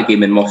was at the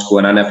game in Moscow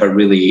and I never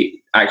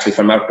really, actually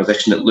from our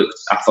position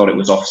I thought it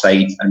was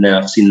offside, and then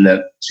I've seen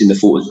the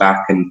photos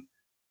back and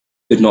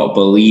could not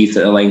believe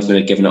that the linesman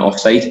had given it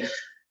offside.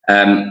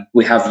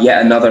 We have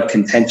yet another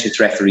contentious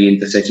refereeing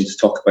decision to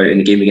talk about in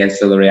the game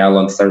against Villarreal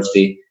on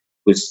Thursday,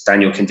 was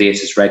Daniel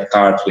Candeias' red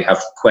card. We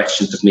have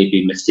questions of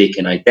maybe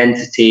mistaken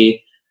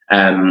identity.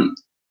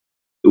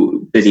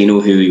 Did he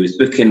know who he was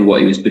booking,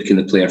 what he was booking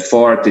the player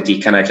for? Did he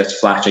kind of just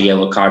flash a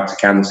yellow card to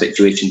calm the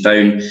situation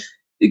down?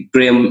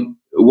 Graham,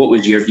 what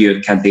was your view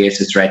of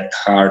Candeias' red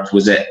card?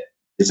 Was it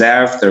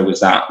deserved, or was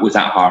that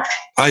harsh?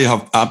 I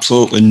have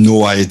absolutely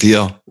no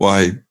idea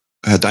why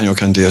Daniel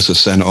Candeias is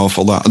sent off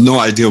for that. No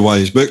idea why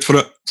he's booked for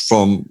it.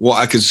 From what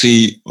I could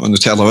see on the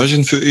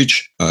television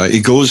footage, he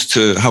goes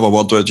to have a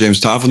word with James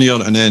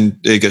Tavernier, and then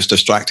he gets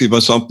distracted by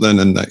something,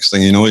 and next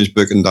thing you know, he's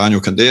booking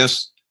Daniel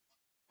Candeias,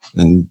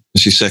 and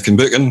it's his second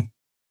booking.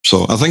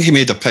 So I think he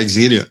made a pig's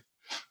idiot,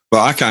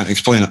 but I can't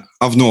explain it.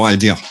 I've no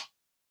idea.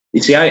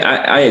 You see,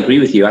 I agree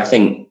with you. I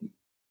think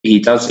he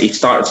does. He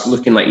starts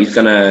looking like he's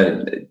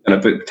gonna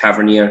book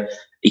Tavernier.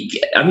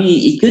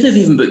 He could have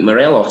even booked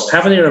Morelos.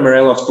 Tavernier and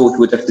Morelos both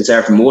would have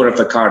deserved more of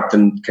a card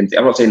than.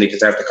 I'm not saying they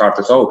deserved the card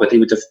at all, but it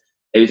would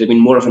have been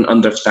more of an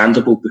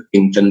understandable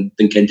booking than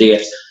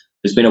Candeias.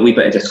 There's been a wee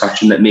bit of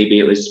discussion that maybe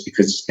it was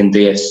because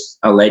Candeias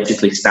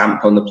allegedly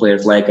stamped on the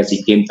player's leg as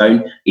he came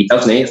down. He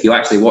doesn't. If you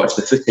actually watch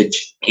the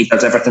footage, he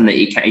does everything that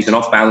he can. He's an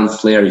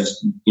off-balance player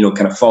who's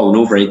kind of fallen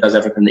over. He does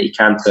everything that he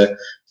can to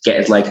get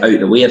his leg out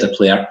of the way of the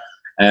player.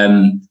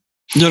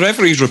 The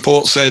referee's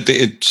report said that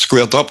he'd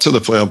squared up to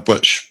the player,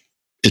 which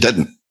he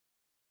didn't.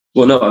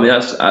 Well, no, I mean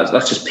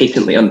that's just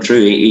patently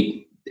untrue.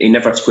 He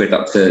never squared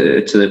up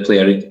to the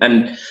player,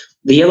 and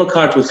the yellow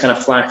card was kind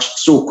of flashed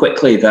so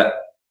quickly that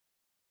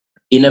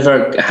he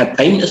never had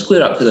time to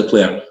square up to the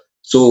player.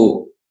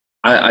 So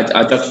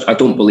I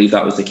don't believe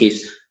that was the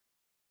case.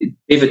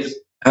 David,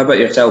 how about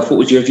yourself? What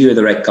was your view of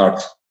the red card?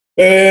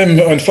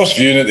 On first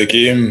viewing of the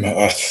game,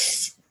 I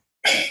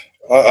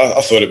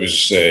thought it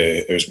was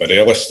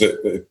Morelos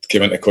that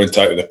came into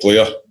contact with the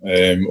player.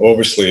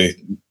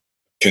 Obviously,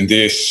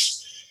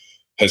 Candeias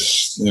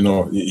has,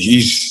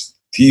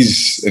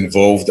 he's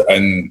involved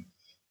in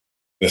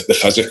the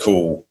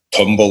physical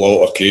tumble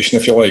altercation,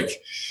 if you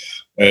like.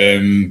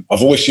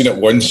 I've only seen it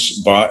once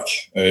back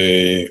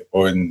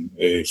on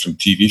from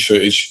TV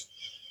footage,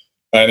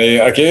 and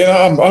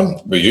again,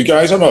 I'm with you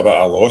guys. I'm a bit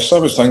at a loss. I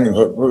was thinking,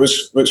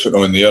 what's going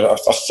on there? I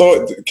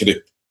thought,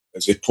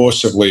 has he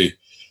possibly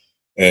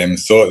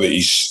thought that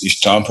he's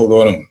trampled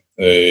on him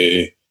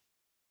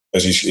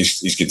as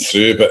he's getting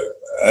through? But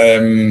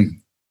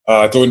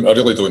I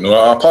really don't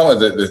know.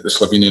 Apparently, the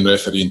Slovenian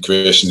referee in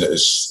question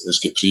has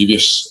got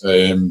previous,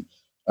 and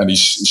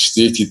he's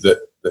stated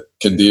that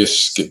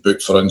Candeias get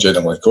booked for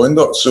ungentlemanly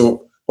conduct.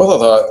 So whether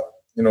that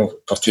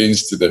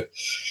pertains to the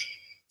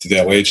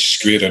alleged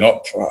squaring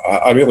up,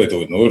 I really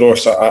don't know,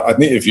 Ross. I'd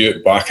need to view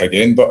it back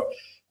again. But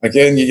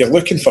again, you're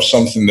looking for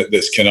something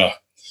that's kind of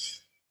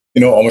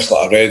almost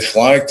like a red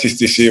flag to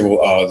say,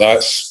 well,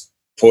 that's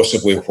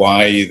possibly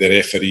why the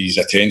referee's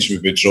attention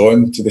would be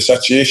drawn to the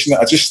situation.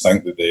 I just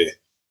think that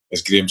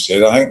as Graham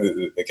said, I think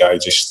that the guy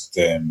just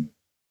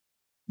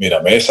made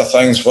a mess of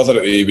things.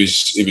 Whether he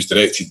was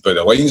directed by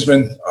the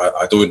linesman,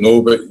 I don't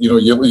know. But you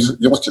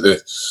look at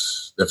the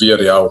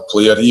Villarreal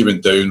player. He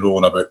went down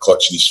rolling about,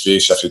 clutching his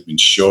face if he'd been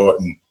shot,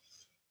 and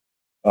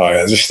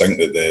I just think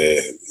that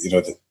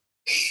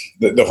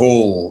the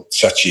whole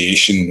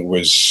situation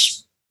was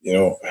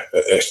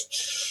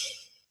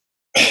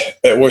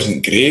it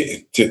wasn't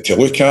great to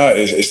look at.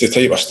 It's the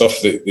type of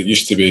stuff that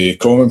used to be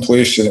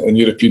commonplace in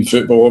European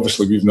football.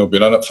 Obviously, we've not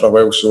been in it for a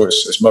while, so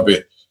it's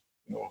maybe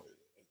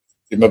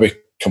it maybe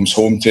comes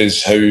home to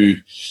us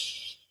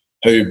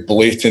how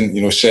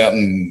blatant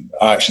certain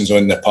actions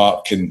on the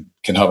park can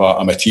have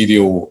a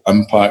material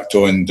impact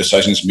on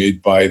decisions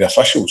made by the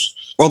officials.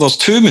 Well, there's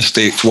two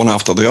mistakes, one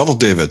after the other,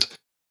 David.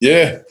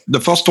 Yeah. The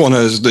first one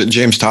is that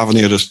James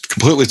Tavernier is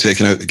completely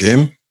taken out of the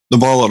game. The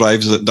ball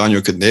arrives at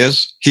Daniel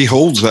Candeias. He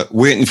holds it,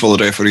 waiting for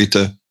the referee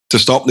to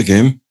stop the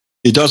game.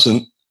 He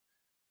doesn't.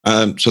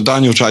 So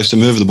Daniel tries to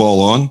move the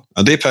ball on,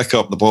 and they pick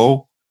up the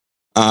ball,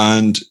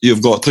 and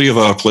you've got three of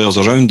our players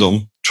around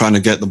them trying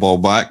to get the ball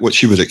back,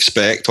 which you would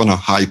expect on a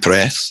high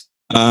press.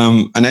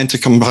 And then to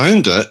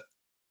compound it,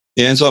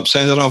 he ends up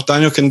sending off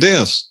Daniel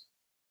Candeias.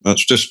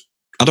 That's just,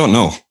 I don't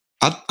know.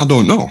 I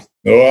don't know.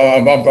 No,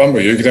 I'm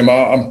with you, Graham.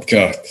 I'm at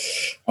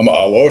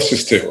a loss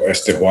as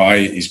to why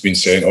he's been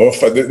sent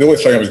off. The only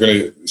thing I was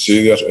going to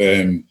say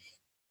there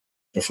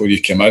before you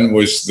came in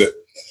was that,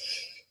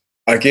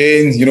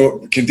 again,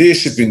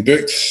 Candeias had been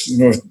booked,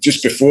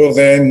 just before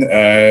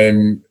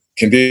then.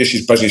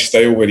 Candeias' busy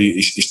style where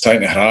he's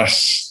trying to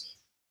harass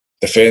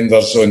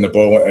defenders on the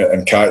ball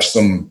and catch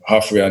them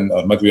halfway in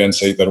or midway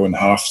inside their own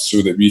half,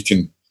 so that we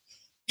can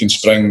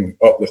spring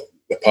up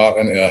the park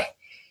into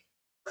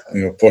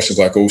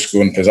possibly a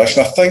goal-scoring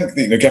position. I think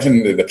that,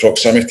 given the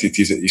proximity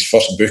to his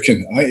first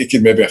booking, I think he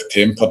could maybe have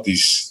tempered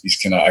his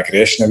kind of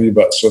aggression a wee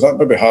bit. So that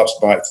maybe harks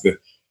back to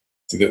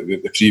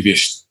the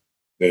previous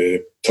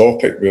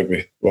topic where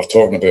we were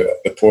talking about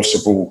the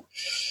possible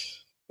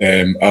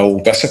ill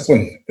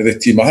discipline of the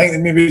team. I think that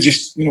maybe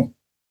just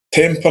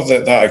temper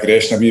that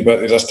aggression a wee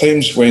bit. There's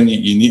times when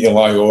you need to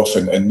lie off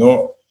and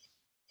not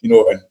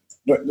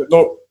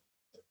not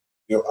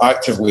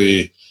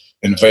actively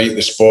invite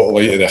the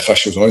spotlight of the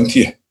officials onto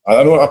you.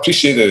 I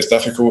appreciate that it's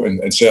difficult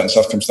in certain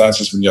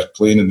circumstances when you're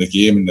playing in the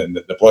game and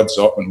the blood's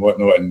up and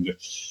whatnot, and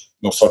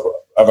for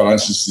whatever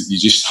instance you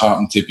just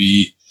happen to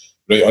be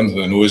right under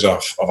the nose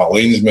of a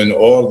linesman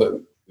or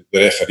the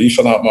referee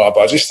for that matter.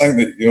 But I just think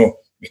that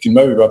we can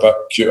maybe be a bit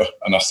cuter,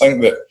 and I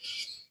think that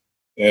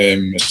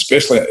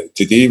especially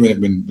today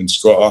when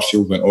Scott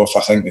Arfield went off,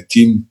 I think the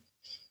team,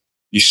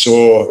 you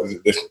saw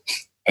the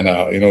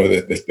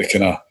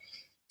kind of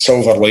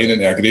silver lining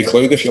to a grey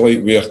cloud, if you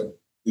like, where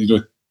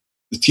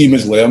the team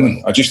is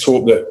learning. I just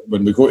hope that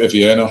when we go to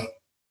Vienna,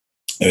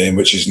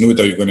 which is no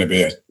doubt going to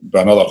be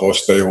another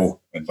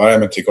hostile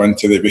environment to go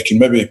into, that we can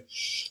maybe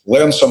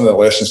learn some of the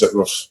lessons that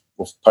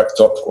we've picked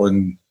up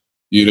on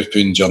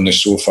European journey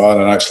so far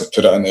and actually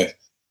put it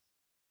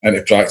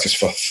into practice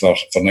for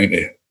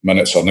 90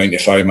 minutes or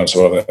 95 minutes,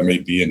 or whatever it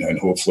might be, and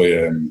hopefully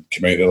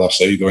come out the other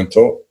side on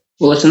top.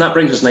 Well, listen, that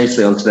brings us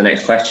nicely on to the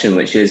next question,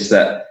 which is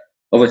that,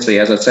 obviously,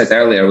 as I said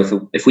earlier,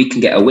 if we can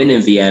get a win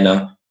in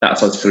Vienna,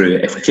 that's us through.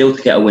 If we fail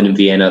to get a win in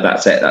Vienna,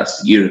 that's it.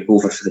 That's Europe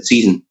over for the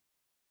season.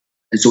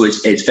 And so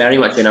it's very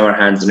much in our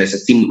hands, and it's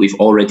a team that we've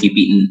already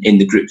beaten in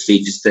the group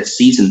stages this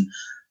season.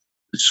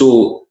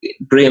 So,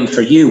 Graham,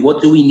 for you,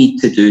 what do we need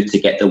to do to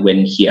get the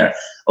win here?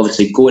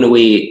 Obviously, going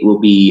away will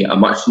be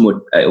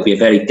it'll be a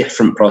very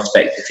different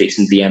prospect to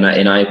facing Vienna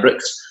in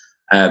Ibrox.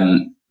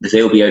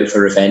 They'll be out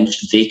for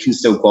revenge. They can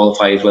still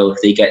qualify as well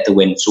if they get the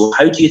win. So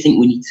how do you think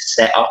we need to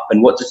set up,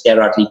 and what does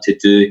Gerrard need to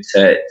do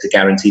to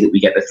guarantee that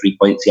we get the 3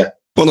 points here?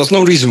 Well, there's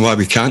no reason why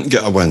we can't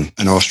get a win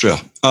in Austria.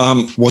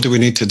 What do we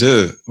need to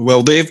do?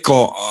 Well, they've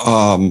got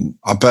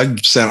a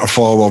big centre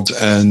forward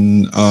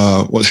in,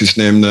 what's his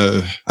name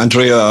now?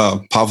 Andrea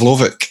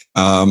Pavlovic.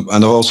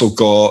 And they've also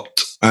got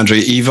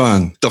Andrei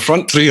Ivan. The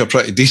front three are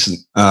pretty decent.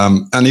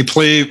 And they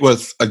play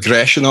with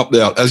aggression up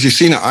there. As you've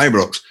seen at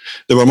Ibrox,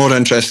 they were more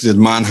interested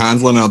in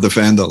manhandling our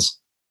defenders.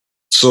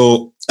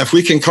 So if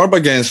we can curb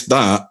against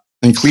that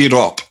and clear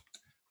up,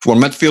 our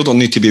midfield will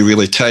need to be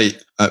really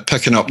tight at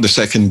picking up the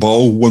second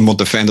ball when our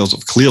defenders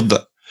have cleared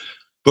it.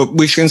 But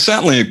we can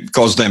certainly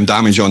cause them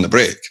damage on the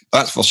break,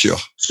 that's for sure.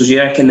 So do you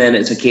reckon then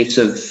it's a case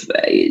of,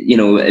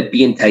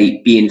 being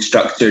tight, being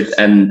structured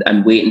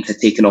and waiting to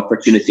take an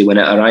opportunity when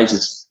it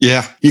arises?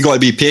 Yeah, you got to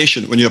be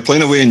patient. When you're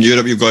playing away in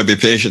Europe, you've got to be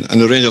patient.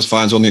 And the Rangers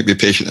fans will need to be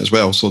patient as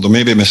well. So there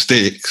may be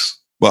mistakes.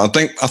 But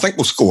I think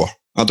we'll score.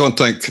 I don't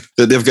think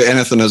that they've got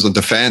anything as a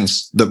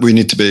defence that we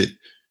need to be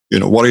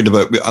worried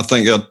about. I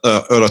think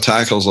our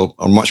attackers are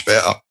much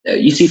better.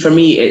 You see, for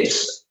me,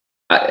 it's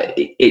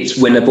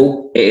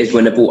winnable. It is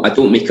winnable. I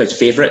don't make us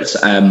favourites.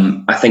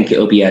 I think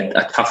it'll be a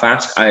tough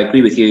ask. I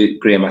agree with you,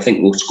 Graham. I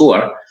think we'll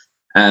score.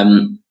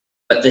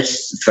 But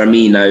this, for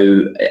me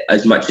now,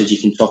 as much as you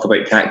can talk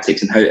about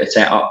tactics and how to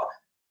set up,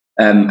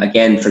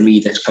 again, for me,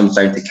 this comes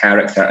down to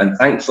character. And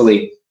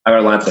thankfully,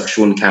 our lads have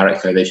shown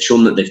character. They've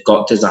shown that they've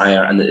got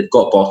desire and that they've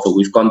got bottle.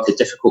 We've gone to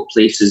difficult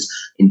places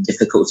in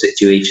difficult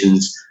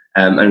situations.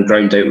 And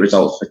ground out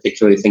results,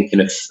 particularly thinking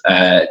of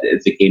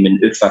the game in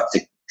Ufa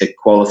to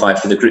qualify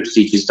for the group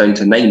stages down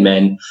to 9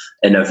 men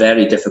in a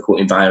very difficult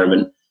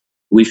environment.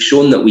 We've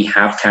shown that we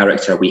have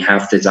character, we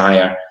have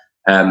desire.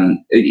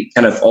 Kind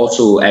of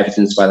also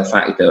evidenced by the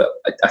fact that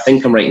I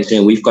think I'm right in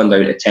saying we've gone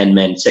down to 10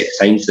 men 6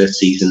 times this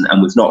season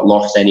and we've not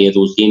lost any of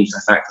those games. In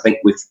fact, I think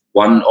we've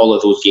won all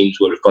of those games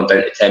where we've gone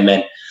down to 10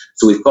 men.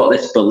 So we've got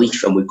this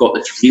belief and we've got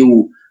this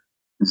real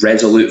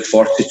resolute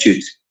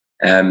fortitude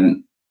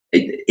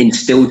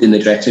instilled in the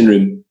dressing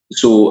room.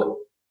 So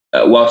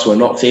whilst we're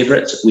not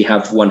favourites, we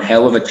have one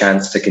hell of a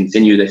chance to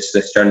continue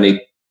this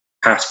journey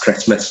past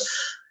Christmas.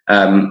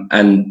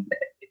 And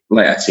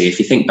like I say, if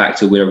you think back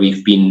to where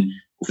we've been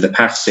over the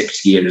past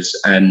 6 years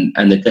and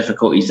the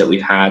difficulties that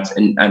we've had,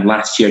 and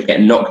last year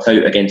getting knocked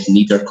out against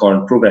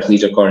Progress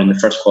Niederkorn in the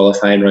first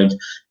qualifying round,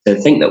 to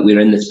think that we're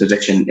in this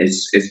position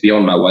is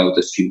beyond my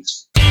wildest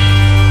dreams.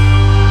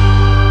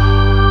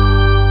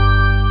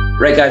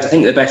 Right, guys, I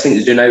think the best thing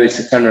to do now is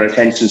to turn our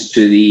attentions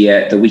to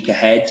the week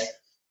ahead.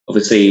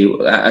 Obviously,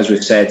 as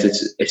we've said,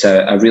 it's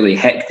a really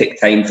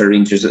hectic time for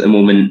Rangers at the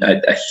moment,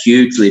 a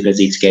hugely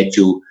busy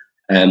schedule,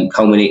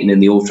 culminating in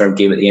the Old Firm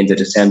game at the end of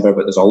December,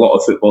 but there's a lot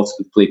of football to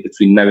be played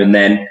between now and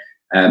then.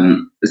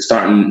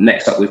 Starting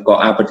next up, we've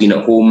got Aberdeen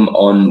at home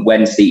on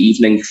Wednesday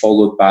evening,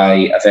 followed by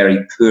a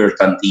very poor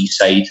Dundee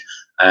side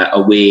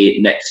away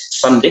next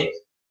Sunday.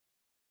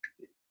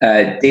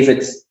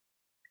 David,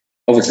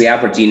 obviously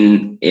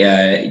Aberdeen,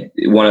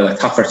 one of the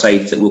tougher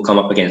sides that we'll come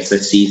up against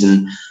this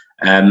season.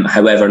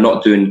 However,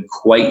 not doing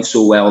quite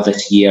so well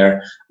this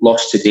year.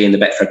 Lost today in the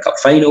Betfred Cup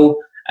final,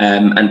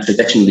 and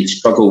traditionally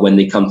struggle when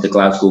they come to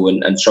Glasgow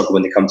and struggle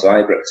when they come to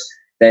Ibrox.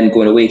 Then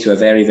going away to a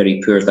very,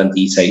 very poor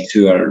Dundee side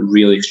who are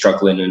really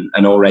struggling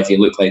and already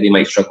look like they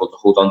might struggle to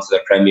hold on to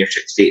their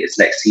Premiership status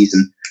next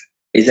season.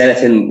 Is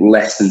anything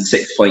less than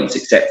 6 points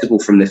acceptable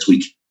from this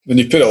week? When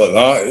you put it like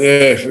that,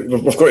 yeah,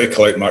 we've got to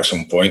collect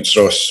maximum points,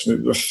 Ross.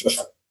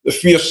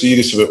 If we're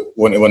serious about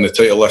wanting to win the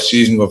title this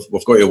season,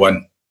 we've got to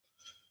win.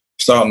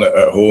 Starting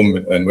at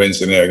home on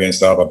Wednesday night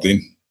against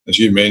Aberdeen. As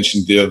you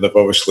mentioned there, they've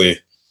obviously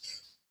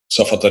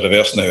suffered a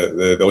reverse in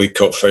the League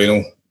Cup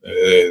final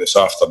this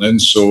afternoon,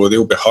 so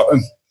they'll be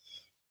hurting.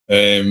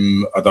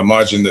 I'd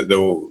imagine that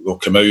they'll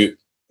come out of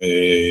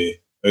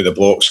the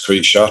blocks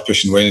quite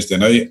sharpish on Wednesday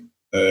night.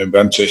 It'll be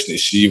interesting to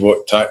see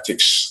what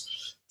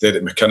tactics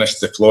Derek McInnes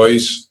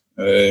deploys.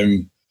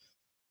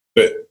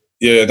 But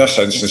yeah, in this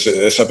instance,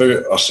 it's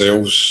about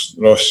ourselves,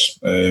 Ross.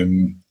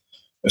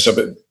 It's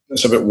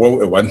about will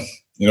to win.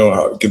 You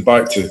know, getting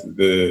back to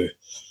the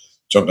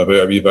jumping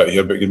about a wee bit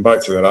here, but getting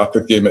back to the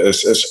Rapid game,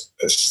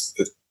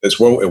 it's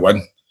will to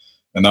win,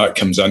 and that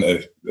comes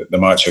into the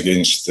match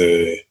against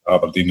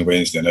Aberdeen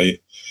Wednesday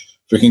night.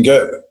 If we can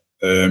get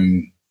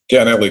an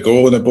early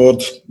goal on the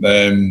board,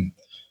 then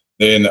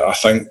I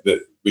think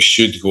that we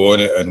should go on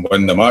it and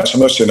win the match. I'm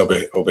not saying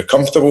it'll be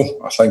comfortable.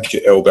 I think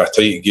it'll be a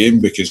tight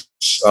game because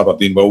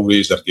Aberdeen will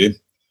raise their game.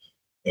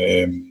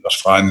 Their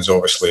fans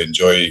obviously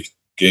enjoy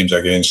games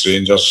against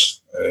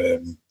Rangers.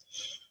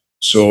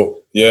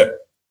 So yeah,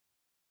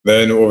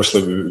 then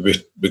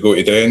obviously we go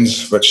to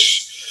Dens,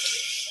 which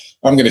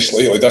I'm going to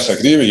slightly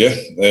disagree with you.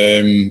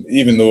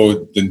 Even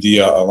though Dundee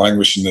are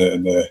languishing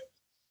in the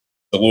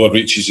lower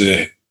reaches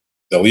of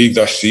the league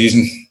this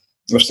season,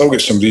 they've still got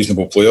some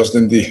reasonable players,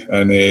 Dundee,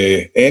 and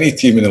any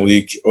team in the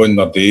league on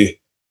their day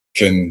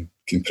can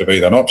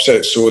provide an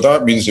upset. So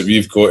that means that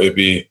we've got to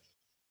be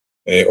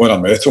on our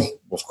mettle.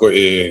 We've got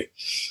to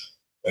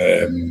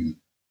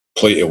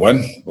play to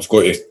win. We've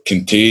got to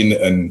contain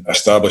and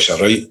establish a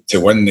right to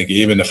win the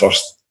game in the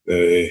first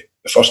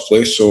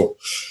place. So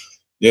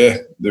yeah,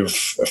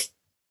 it's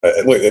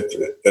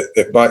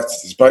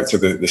back to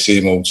the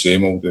same old,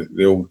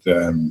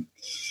 the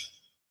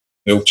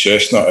old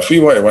chestnut. If we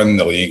want to win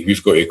the league,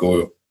 we've got to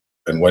go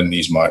and win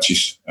these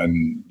matches.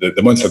 And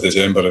the month of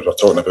December, as we were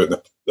talking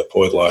about the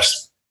pod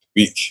last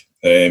week,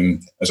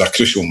 is a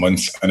crucial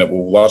month, and it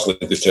will largely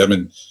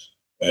determine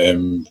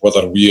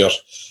whether we are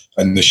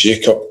in the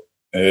shake-up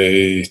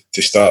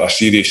to start a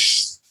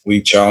serious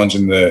league challenge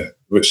in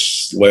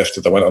what's left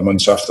of the winter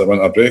months after the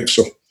winter break.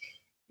 So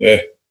yeah,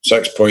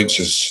 6 points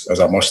is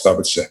a must, I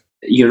would say.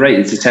 You're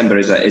right. September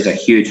is a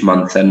huge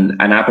month,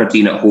 and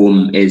Aberdeen at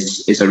home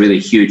is a really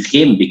huge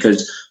game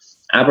because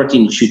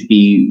Aberdeen should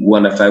be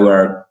one of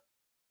our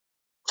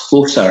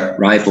closer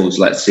rivals.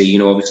 Let's say,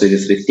 obviously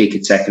they've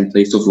taken second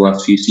place over the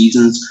last few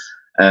seasons.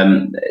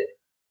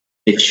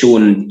 They've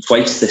shown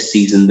twice this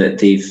season that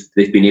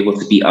they've been able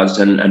to beat us,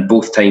 and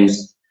both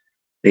times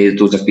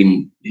those have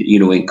been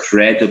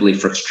incredibly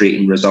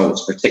frustrating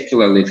results.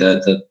 Particularly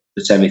the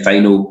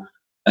semi-final.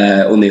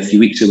 Only a few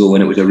weeks ago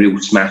when it was a real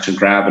smash and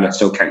grab, and I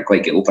still can't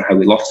quite get over how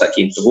we lost that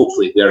game. So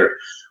hopefully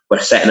we're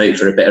setting out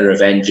for a bit of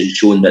revenge and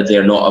showing that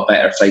they're not a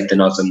better side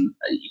than us. And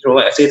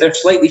like I say, they're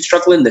slightly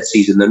struggling this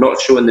season. They're not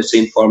showing the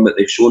same form that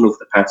they've shown over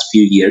the past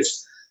few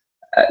years.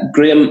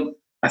 Graham,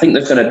 I think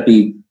there's going to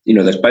be,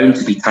 there's bound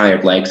to be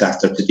tired legs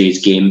after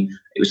today's game.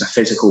 It was a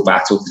physical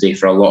battle today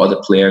for a lot of the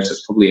players.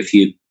 There's probably a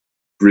few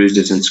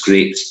bruises and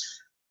scrapes.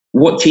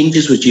 What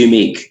changes would you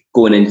make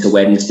going into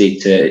Wednesday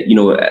to,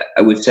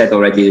 we've said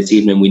already this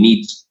evening, we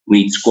need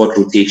squad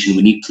rotation,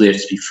 we need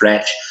players to be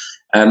fresh.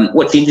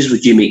 What changes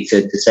would you make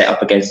to set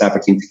up against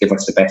Aberdeen to give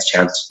us the best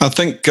chance? I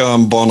think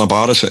Borna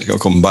Barisic will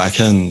come back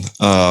in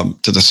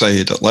to the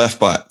side at left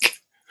back.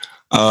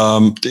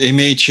 He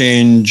may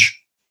change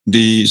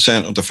the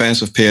centre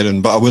defensive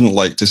pairing, but I wouldn't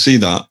like to see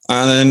that.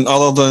 And then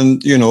other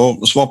than,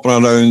 swapping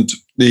around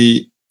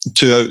the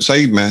two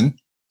outside men,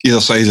 either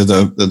side of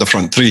the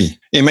front three,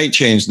 he might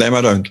change them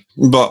around.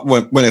 But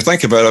when you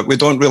think about it, we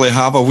don't really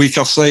have a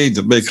weaker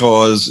side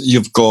because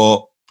you've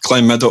got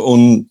Clem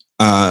Middleton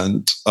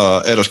and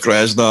Eris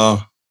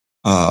Grezda,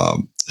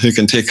 who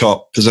can take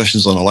up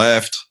positions on the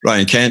left.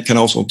 Ryan Kent can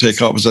also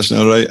take up position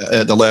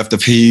at the left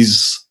if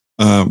he's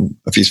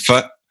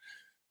fit.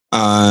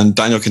 And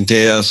Daniel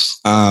Conteas,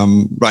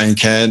 Ryan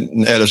Kent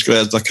and Eris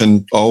Grezda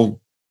can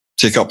all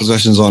take up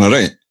positions on the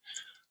right.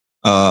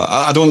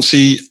 I don't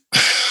see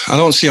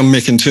him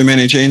making too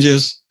many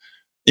changes.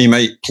 He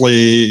might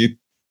play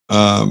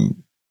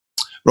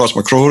Ross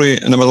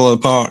McCrory in the middle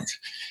of the park.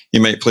 He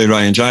might play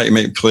Ryan Jack. He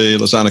might play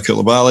Lozano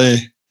Koulibaly.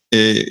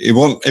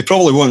 He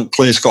probably won't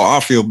play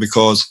Scott Arfield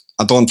because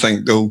I don't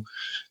think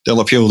they'll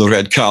appeal the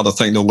red card. I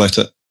think they'll let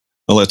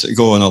it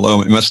go and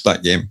allow him to miss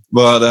that game.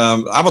 But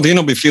Aberdeen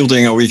will be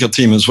fielding a weaker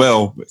team as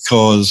well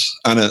because,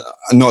 and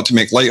not to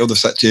make light of the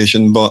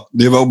situation, but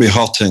they will be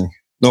hurting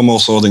no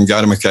more so than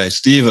Gary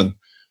Mackay-Steven,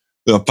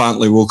 who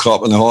apparently woke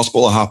up in the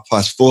hospital at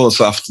 4:30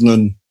 this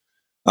afternoon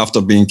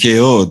after being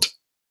KO'd.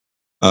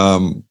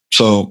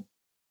 So,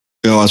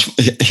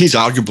 he's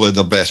arguably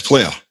the best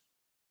player.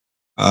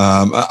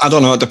 I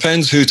don't know. It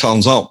depends who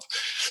turns up.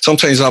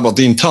 Sometimes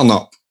Aberdeen turn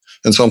up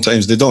and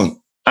sometimes they don't.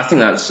 I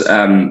think that's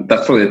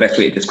probably the best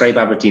way to describe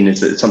Aberdeen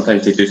is that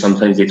sometimes they do,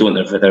 sometimes they don't.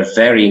 They're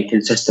very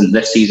inconsistent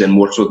this season,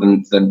 more so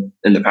than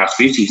in the past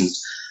few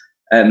seasons.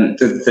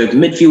 The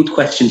midfield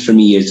question for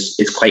me is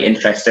quite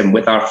interesting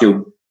with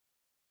Arfield.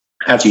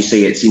 As you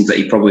say, it seems that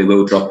he probably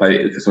will drop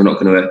out because we're not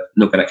going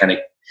to kind of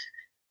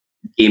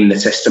game the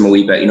system a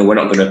wee bit. We're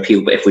not going to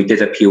appeal, but if we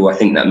did appeal, I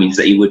think that means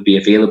that he would be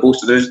available.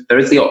 So there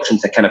is the option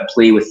to kind of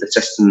play with the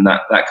system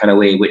that kind of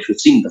way, which we've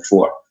seen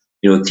before.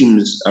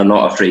 Teams are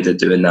not afraid of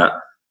doing that.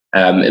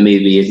 It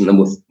maybe isn't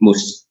the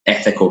most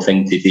ethical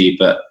thing to do,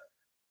 but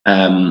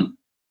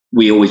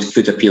we always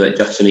could appeal it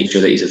just to make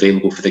sure that he's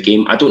available for the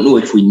game. I don't know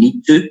if we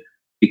need to,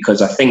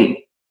 because I think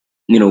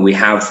we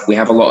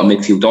have a lot of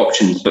midfield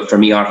options, but for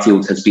me,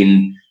 Arfield has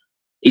been.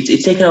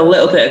 It's taken a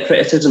little bit of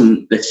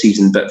criticism this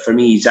season, but for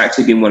me, he's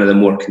actually been one of the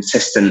more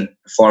consistent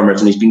performers,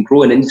 and he's been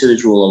growing into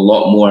his role a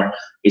lot more.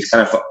 He's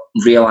kind of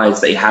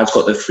realised that he has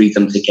got the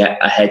freedom to get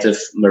ahead of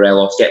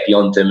Morelos, get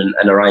beyond him,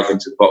 and arrive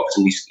into the box,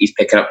 and he's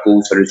picking up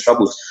goals for his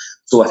troubles.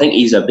 So I think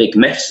he's a big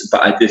miss,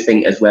 but I do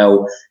think as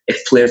well,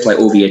 if players like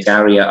Ovie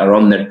Ejaria are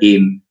on their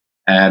game,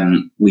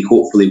 we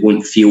hopefully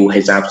won't feel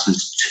his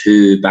absence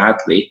too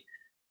badly.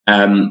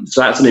 So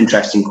that's an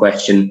interesting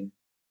question.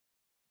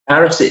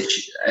 Barisic,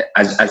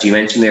 as you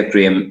mentioned there,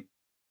 Graham,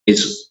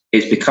 is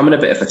becoming a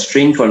bit of a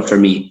strange one for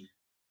me,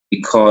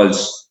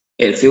 because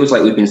it feels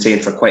like we've been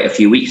saying for quite a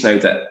few weeks now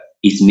that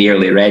he's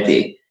nearly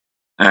ready.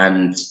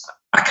 And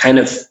I kind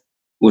of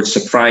was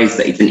surprised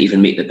that he didn't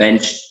even make the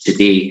bench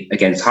today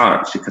against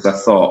Hearts, because I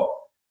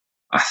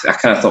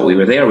kind of thought we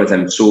were there with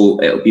him.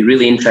 So it'll be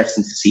really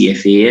interesting to see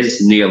if he is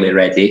nearly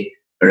ready,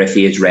 or if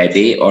he is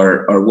ready,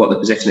 or what the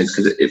position is,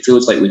 because it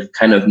feels like we've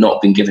kind of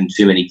not been given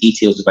too many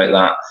details about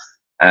that.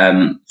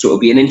 So it'll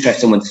be an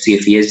interesting one to see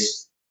if he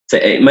is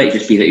fit. It might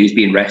just be that he was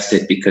being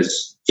rested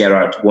because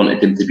Gerrard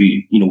wanted him to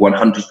be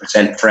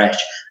 100% fresh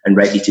and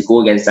ready to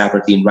go against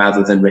Aberdeen,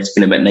 rather than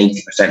risking him at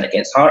 90%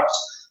 against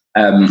Hearts,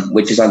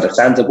 which is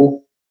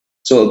understandable.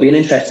 So it'll be an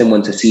interesting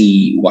one to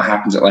see what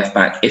happens at left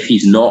back. If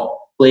he's not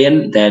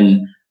playing,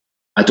 then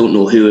I don't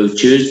know who he'll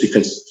choose,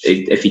 because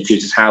if he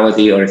chooses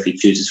Halliday or if he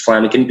chooses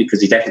Flanagan,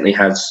 because he definitely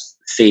has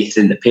faith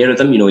in the pair of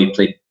them. He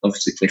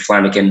played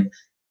Flanagan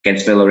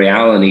against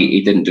Villarreal, and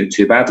he didn't do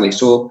too badly.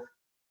 So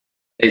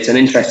it's an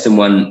interesting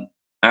one.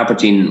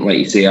 Aberdeen, like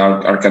you say,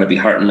 are going to be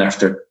hurting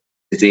after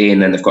today,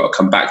 and then they've got to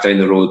come back down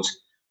the road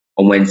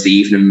on Wednesday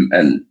evening,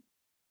 and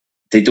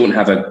they don't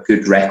have a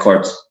good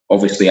record,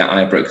 obviously, at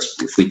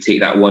Ibrox. If we take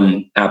that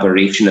one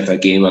aberration of a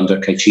game under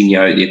Caixinha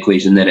out of the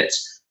equation, then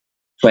it's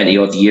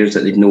 20-odd years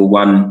that they've no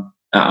won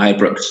at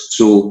Ibrox.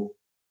 So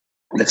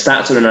the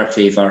stats are in our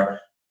favour.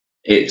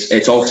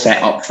 It's all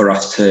set up for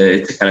us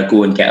to kind of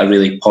go and get a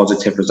really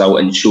positive result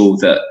and show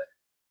that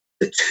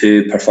the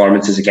two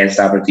performances against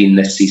Aberdeen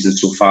this season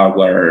so far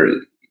were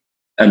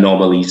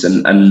anomalies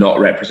and not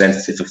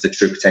representative of the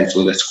true potential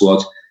of the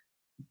squad.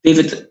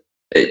 David,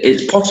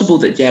 it's possible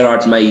that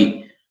Gerrard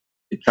might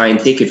try and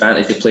take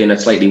advantage of playing a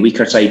slightly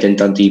weaker side in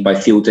Dundee by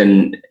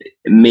fielding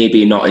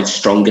maybe not his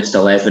strongest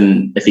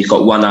 11 if he's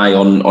got one eye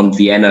on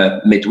Vienna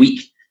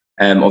midweek.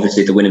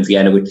 Obviously, the win in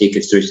Vienna would take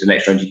us through to the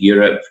next round of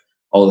Europe,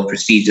 all the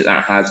prestige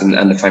that has, and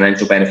the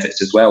financial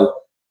benefits as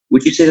well.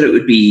 Would you say that it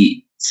would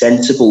be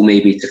sensible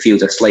maybe to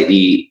field a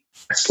slightly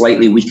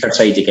weaker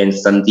side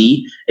against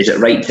Dundee? Is it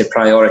right to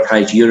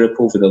prioritise Europe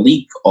over the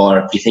league,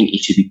 or do you think he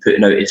should be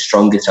putting out his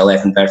strongest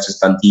 11 versus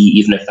Dundee,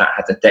 even if that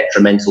had a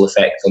detrimental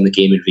effect on the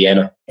game in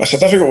Vienna? That's a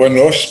difficult one,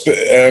 Ross, but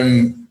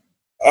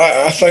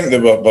I think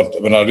that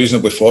we're in a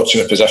reasonably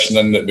fortunate position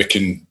in that we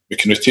can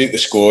rotate the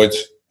squad,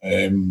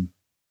 and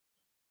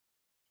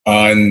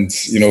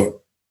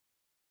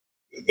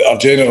our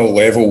general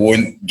level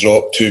won't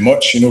drop too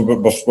much.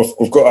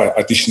 We've got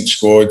a decent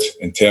squad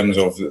in terms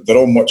of they're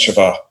all much of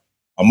a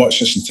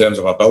muchness in terms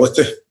of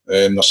ability.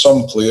 There's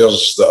some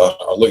players that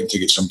are looking to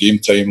get some game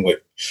time,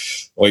 like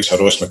the likes of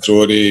Ross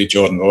McCrory,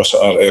 Jordan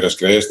Rossiter, Eris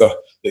Grezda,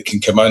 that can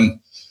come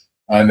in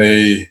and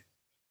we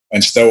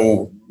can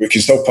still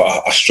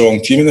put a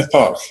strong team in the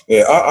park.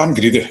 I'm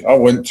greedy. I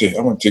want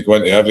to go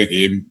into every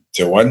game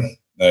to win.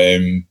 I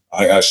think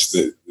that's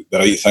the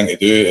right thing to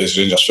do as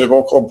Rangers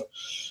Football Club.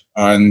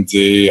 And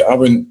I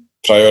wouldn't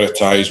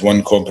prioritise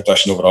one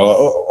competition over another.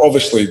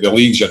 Obviously, the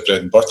league's your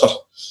bread and butter.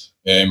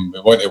 We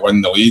want to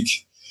win the league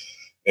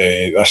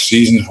this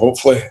season,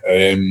 hopefully.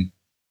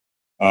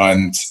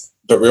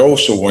 But we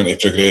also want to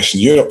progress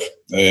in Europe.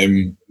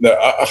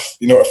 If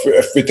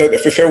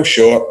we fell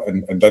short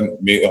and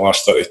didn't make the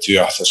last 32,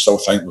 I still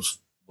think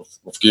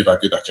we've gave a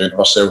good account of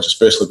ourselves,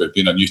 especially about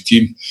being a new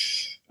team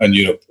in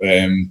Europe.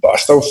 But I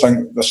still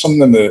think there's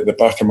something in the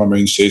back of my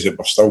mind says that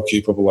we're still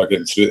capable of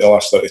getting through the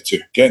last 32.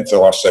 Getting to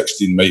the last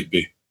 16 might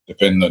be,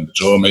 depending on the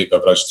draw, might be a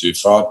bridge too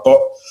far. But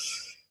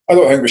I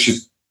don't think we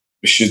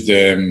should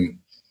be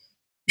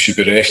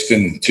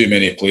resting too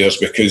many players,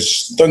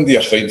 because Dundee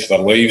are fighting for their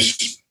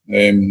lives.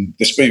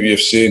 Despite me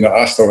of saying that,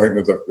 I still think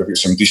that they've got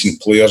some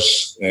decent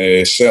players.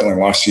 Certainly in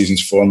last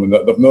season's form, and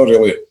they've not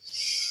really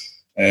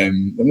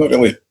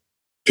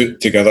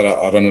put together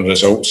a run of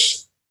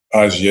results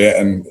as yet.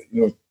 And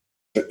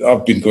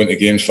I've been going to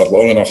games for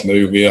long enough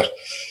now where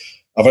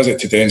a visit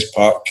to Dens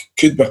Park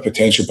could be a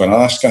potential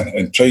banana skin,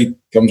 and pride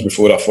comes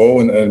before a fall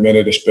in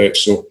many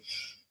respects. So,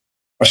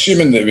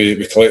 assuming that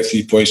we collect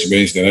 3 points on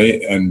Wednesday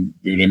night and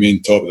we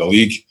remain top of the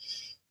league,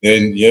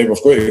 then we've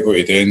got to go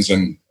to Dens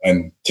and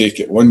take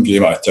it one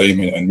game at a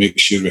time and make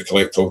sure we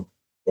collect all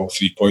all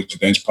 3 points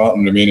against Park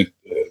and remain at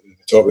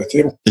the top of the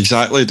table.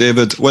 Exactly,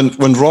 David.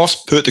 When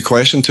Ross put the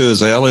question to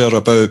us earlier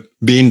about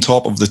being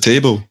top of the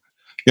table,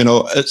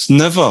 it's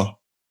never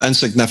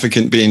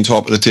insignificant being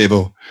top of the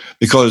table,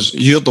 because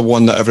you're the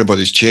one that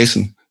everybody's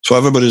chasing. So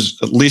everybody's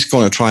at least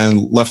going to try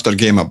and lift their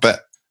game a bit.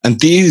 And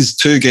these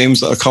 2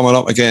 games that are coming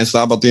up against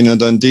Aberdeen and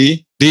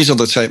Dundee, these are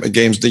the type of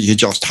games that you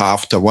just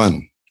have to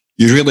win.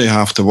 You really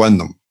have to win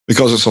them,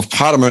 because it's of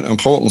paramount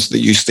importance that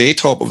you stay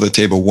top of the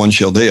table once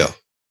you're there.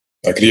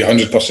 I agree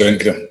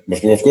 100%, Graham.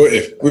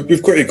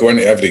 We've got to go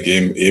into every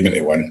game aiming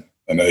to win.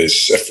 And it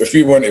is, if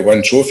we want to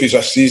win trophies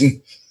this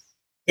season,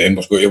 then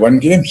we've got to win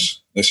games.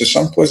 It's as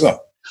simple as that.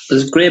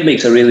 Graham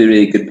makes a really,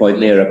 really good point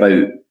there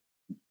about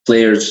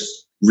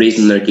players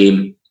raising their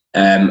game.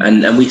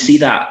 And we see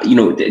that,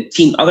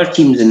 other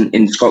teams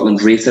in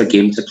Scotland raise their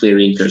game to play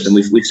Rangers. And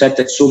we've said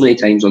this so many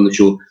times on the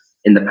show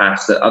in the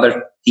past, that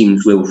other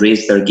teams will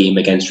raise their game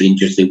against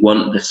Rangers. They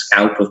want the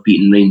scalp of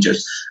beating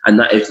Rangers. And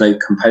that is now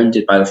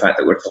compounded by the fact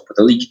that we're top of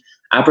the league.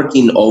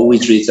 Aberdeen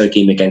always raise their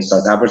game against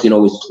us. Aberdeen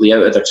always play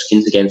out of their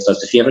skins against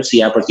us. If you ever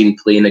see Aberdeen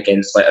playing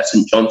against like a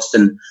St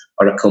Johnstone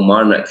or a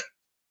Kilmarnock,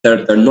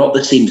 they're not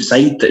the same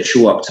side that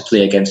show up to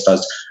play against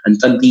us. And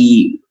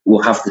Dundee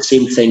will have the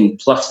same thing,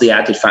 plus the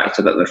added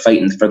factor that they're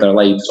fighting for their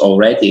lives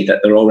already,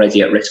 that they're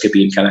already at risk of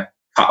being kind of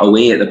cut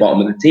away at the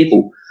bottom of the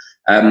table.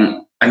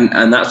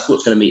 And that's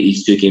what's going to make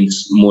these 2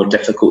 games more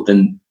difficult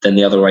than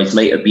they otherwise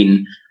might have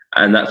been.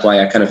 And that's why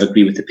I kind of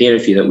agree with the pair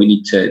of you that we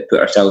need to put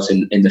ourselves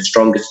in the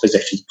strongest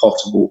positions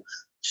possible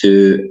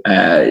to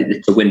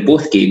win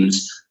both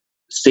games,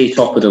 stay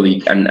top of the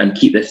league, and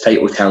keep this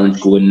title challenge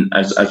going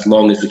as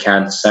long as we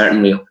can,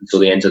 certainly up until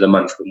the end of the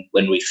month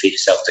when we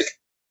face Celtic.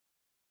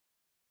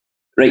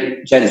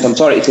 Right, gents, I'm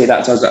sorry to say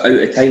that's us out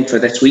of time for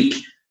this week.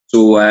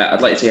 So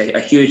I'd like to say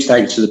a huge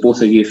thanks to the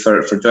both of you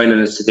for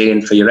joining us today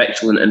and for your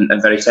excellent and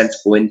very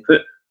sensible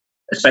input.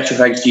 A special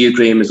thanks to you,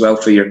 Graham, as well,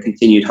 for your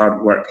continued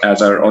hard work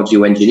as our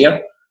audio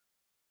engineer.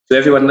 To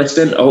everyone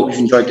listening, I hope you've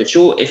enjoyed the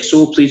show. If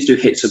so, please do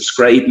hit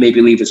subscribe,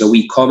 maybe leave us a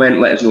wee comment,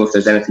 let us know if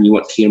there's anything you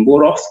want to hear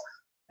more of.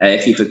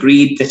 If you've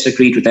agreed,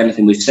 disagreed with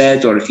anything we've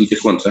said, or if you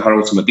just want to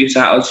hurl some abuse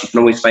at us, you can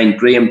always find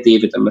Graham,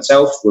 David and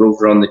myself. We're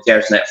over on the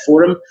Gersnet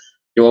forum.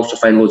 You'll also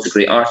find loads of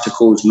great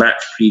articles,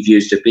 match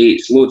previews,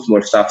 debates, loads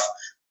more stuff.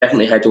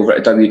 Definitely head over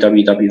to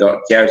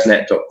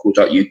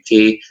www.gersnet.co.uk if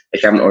you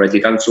haven't already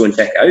done so, and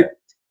check it out.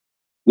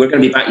 We're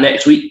going to be back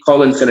next week.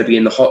 Colin's going to be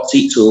in the hot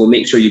seat, so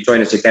make sure you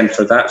join us again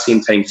for that,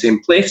 same time,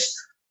 same place.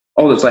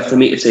 All that's left for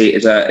me to say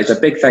is a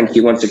big thank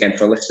you once again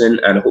for listening,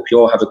 and I hope you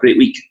all have a great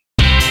week.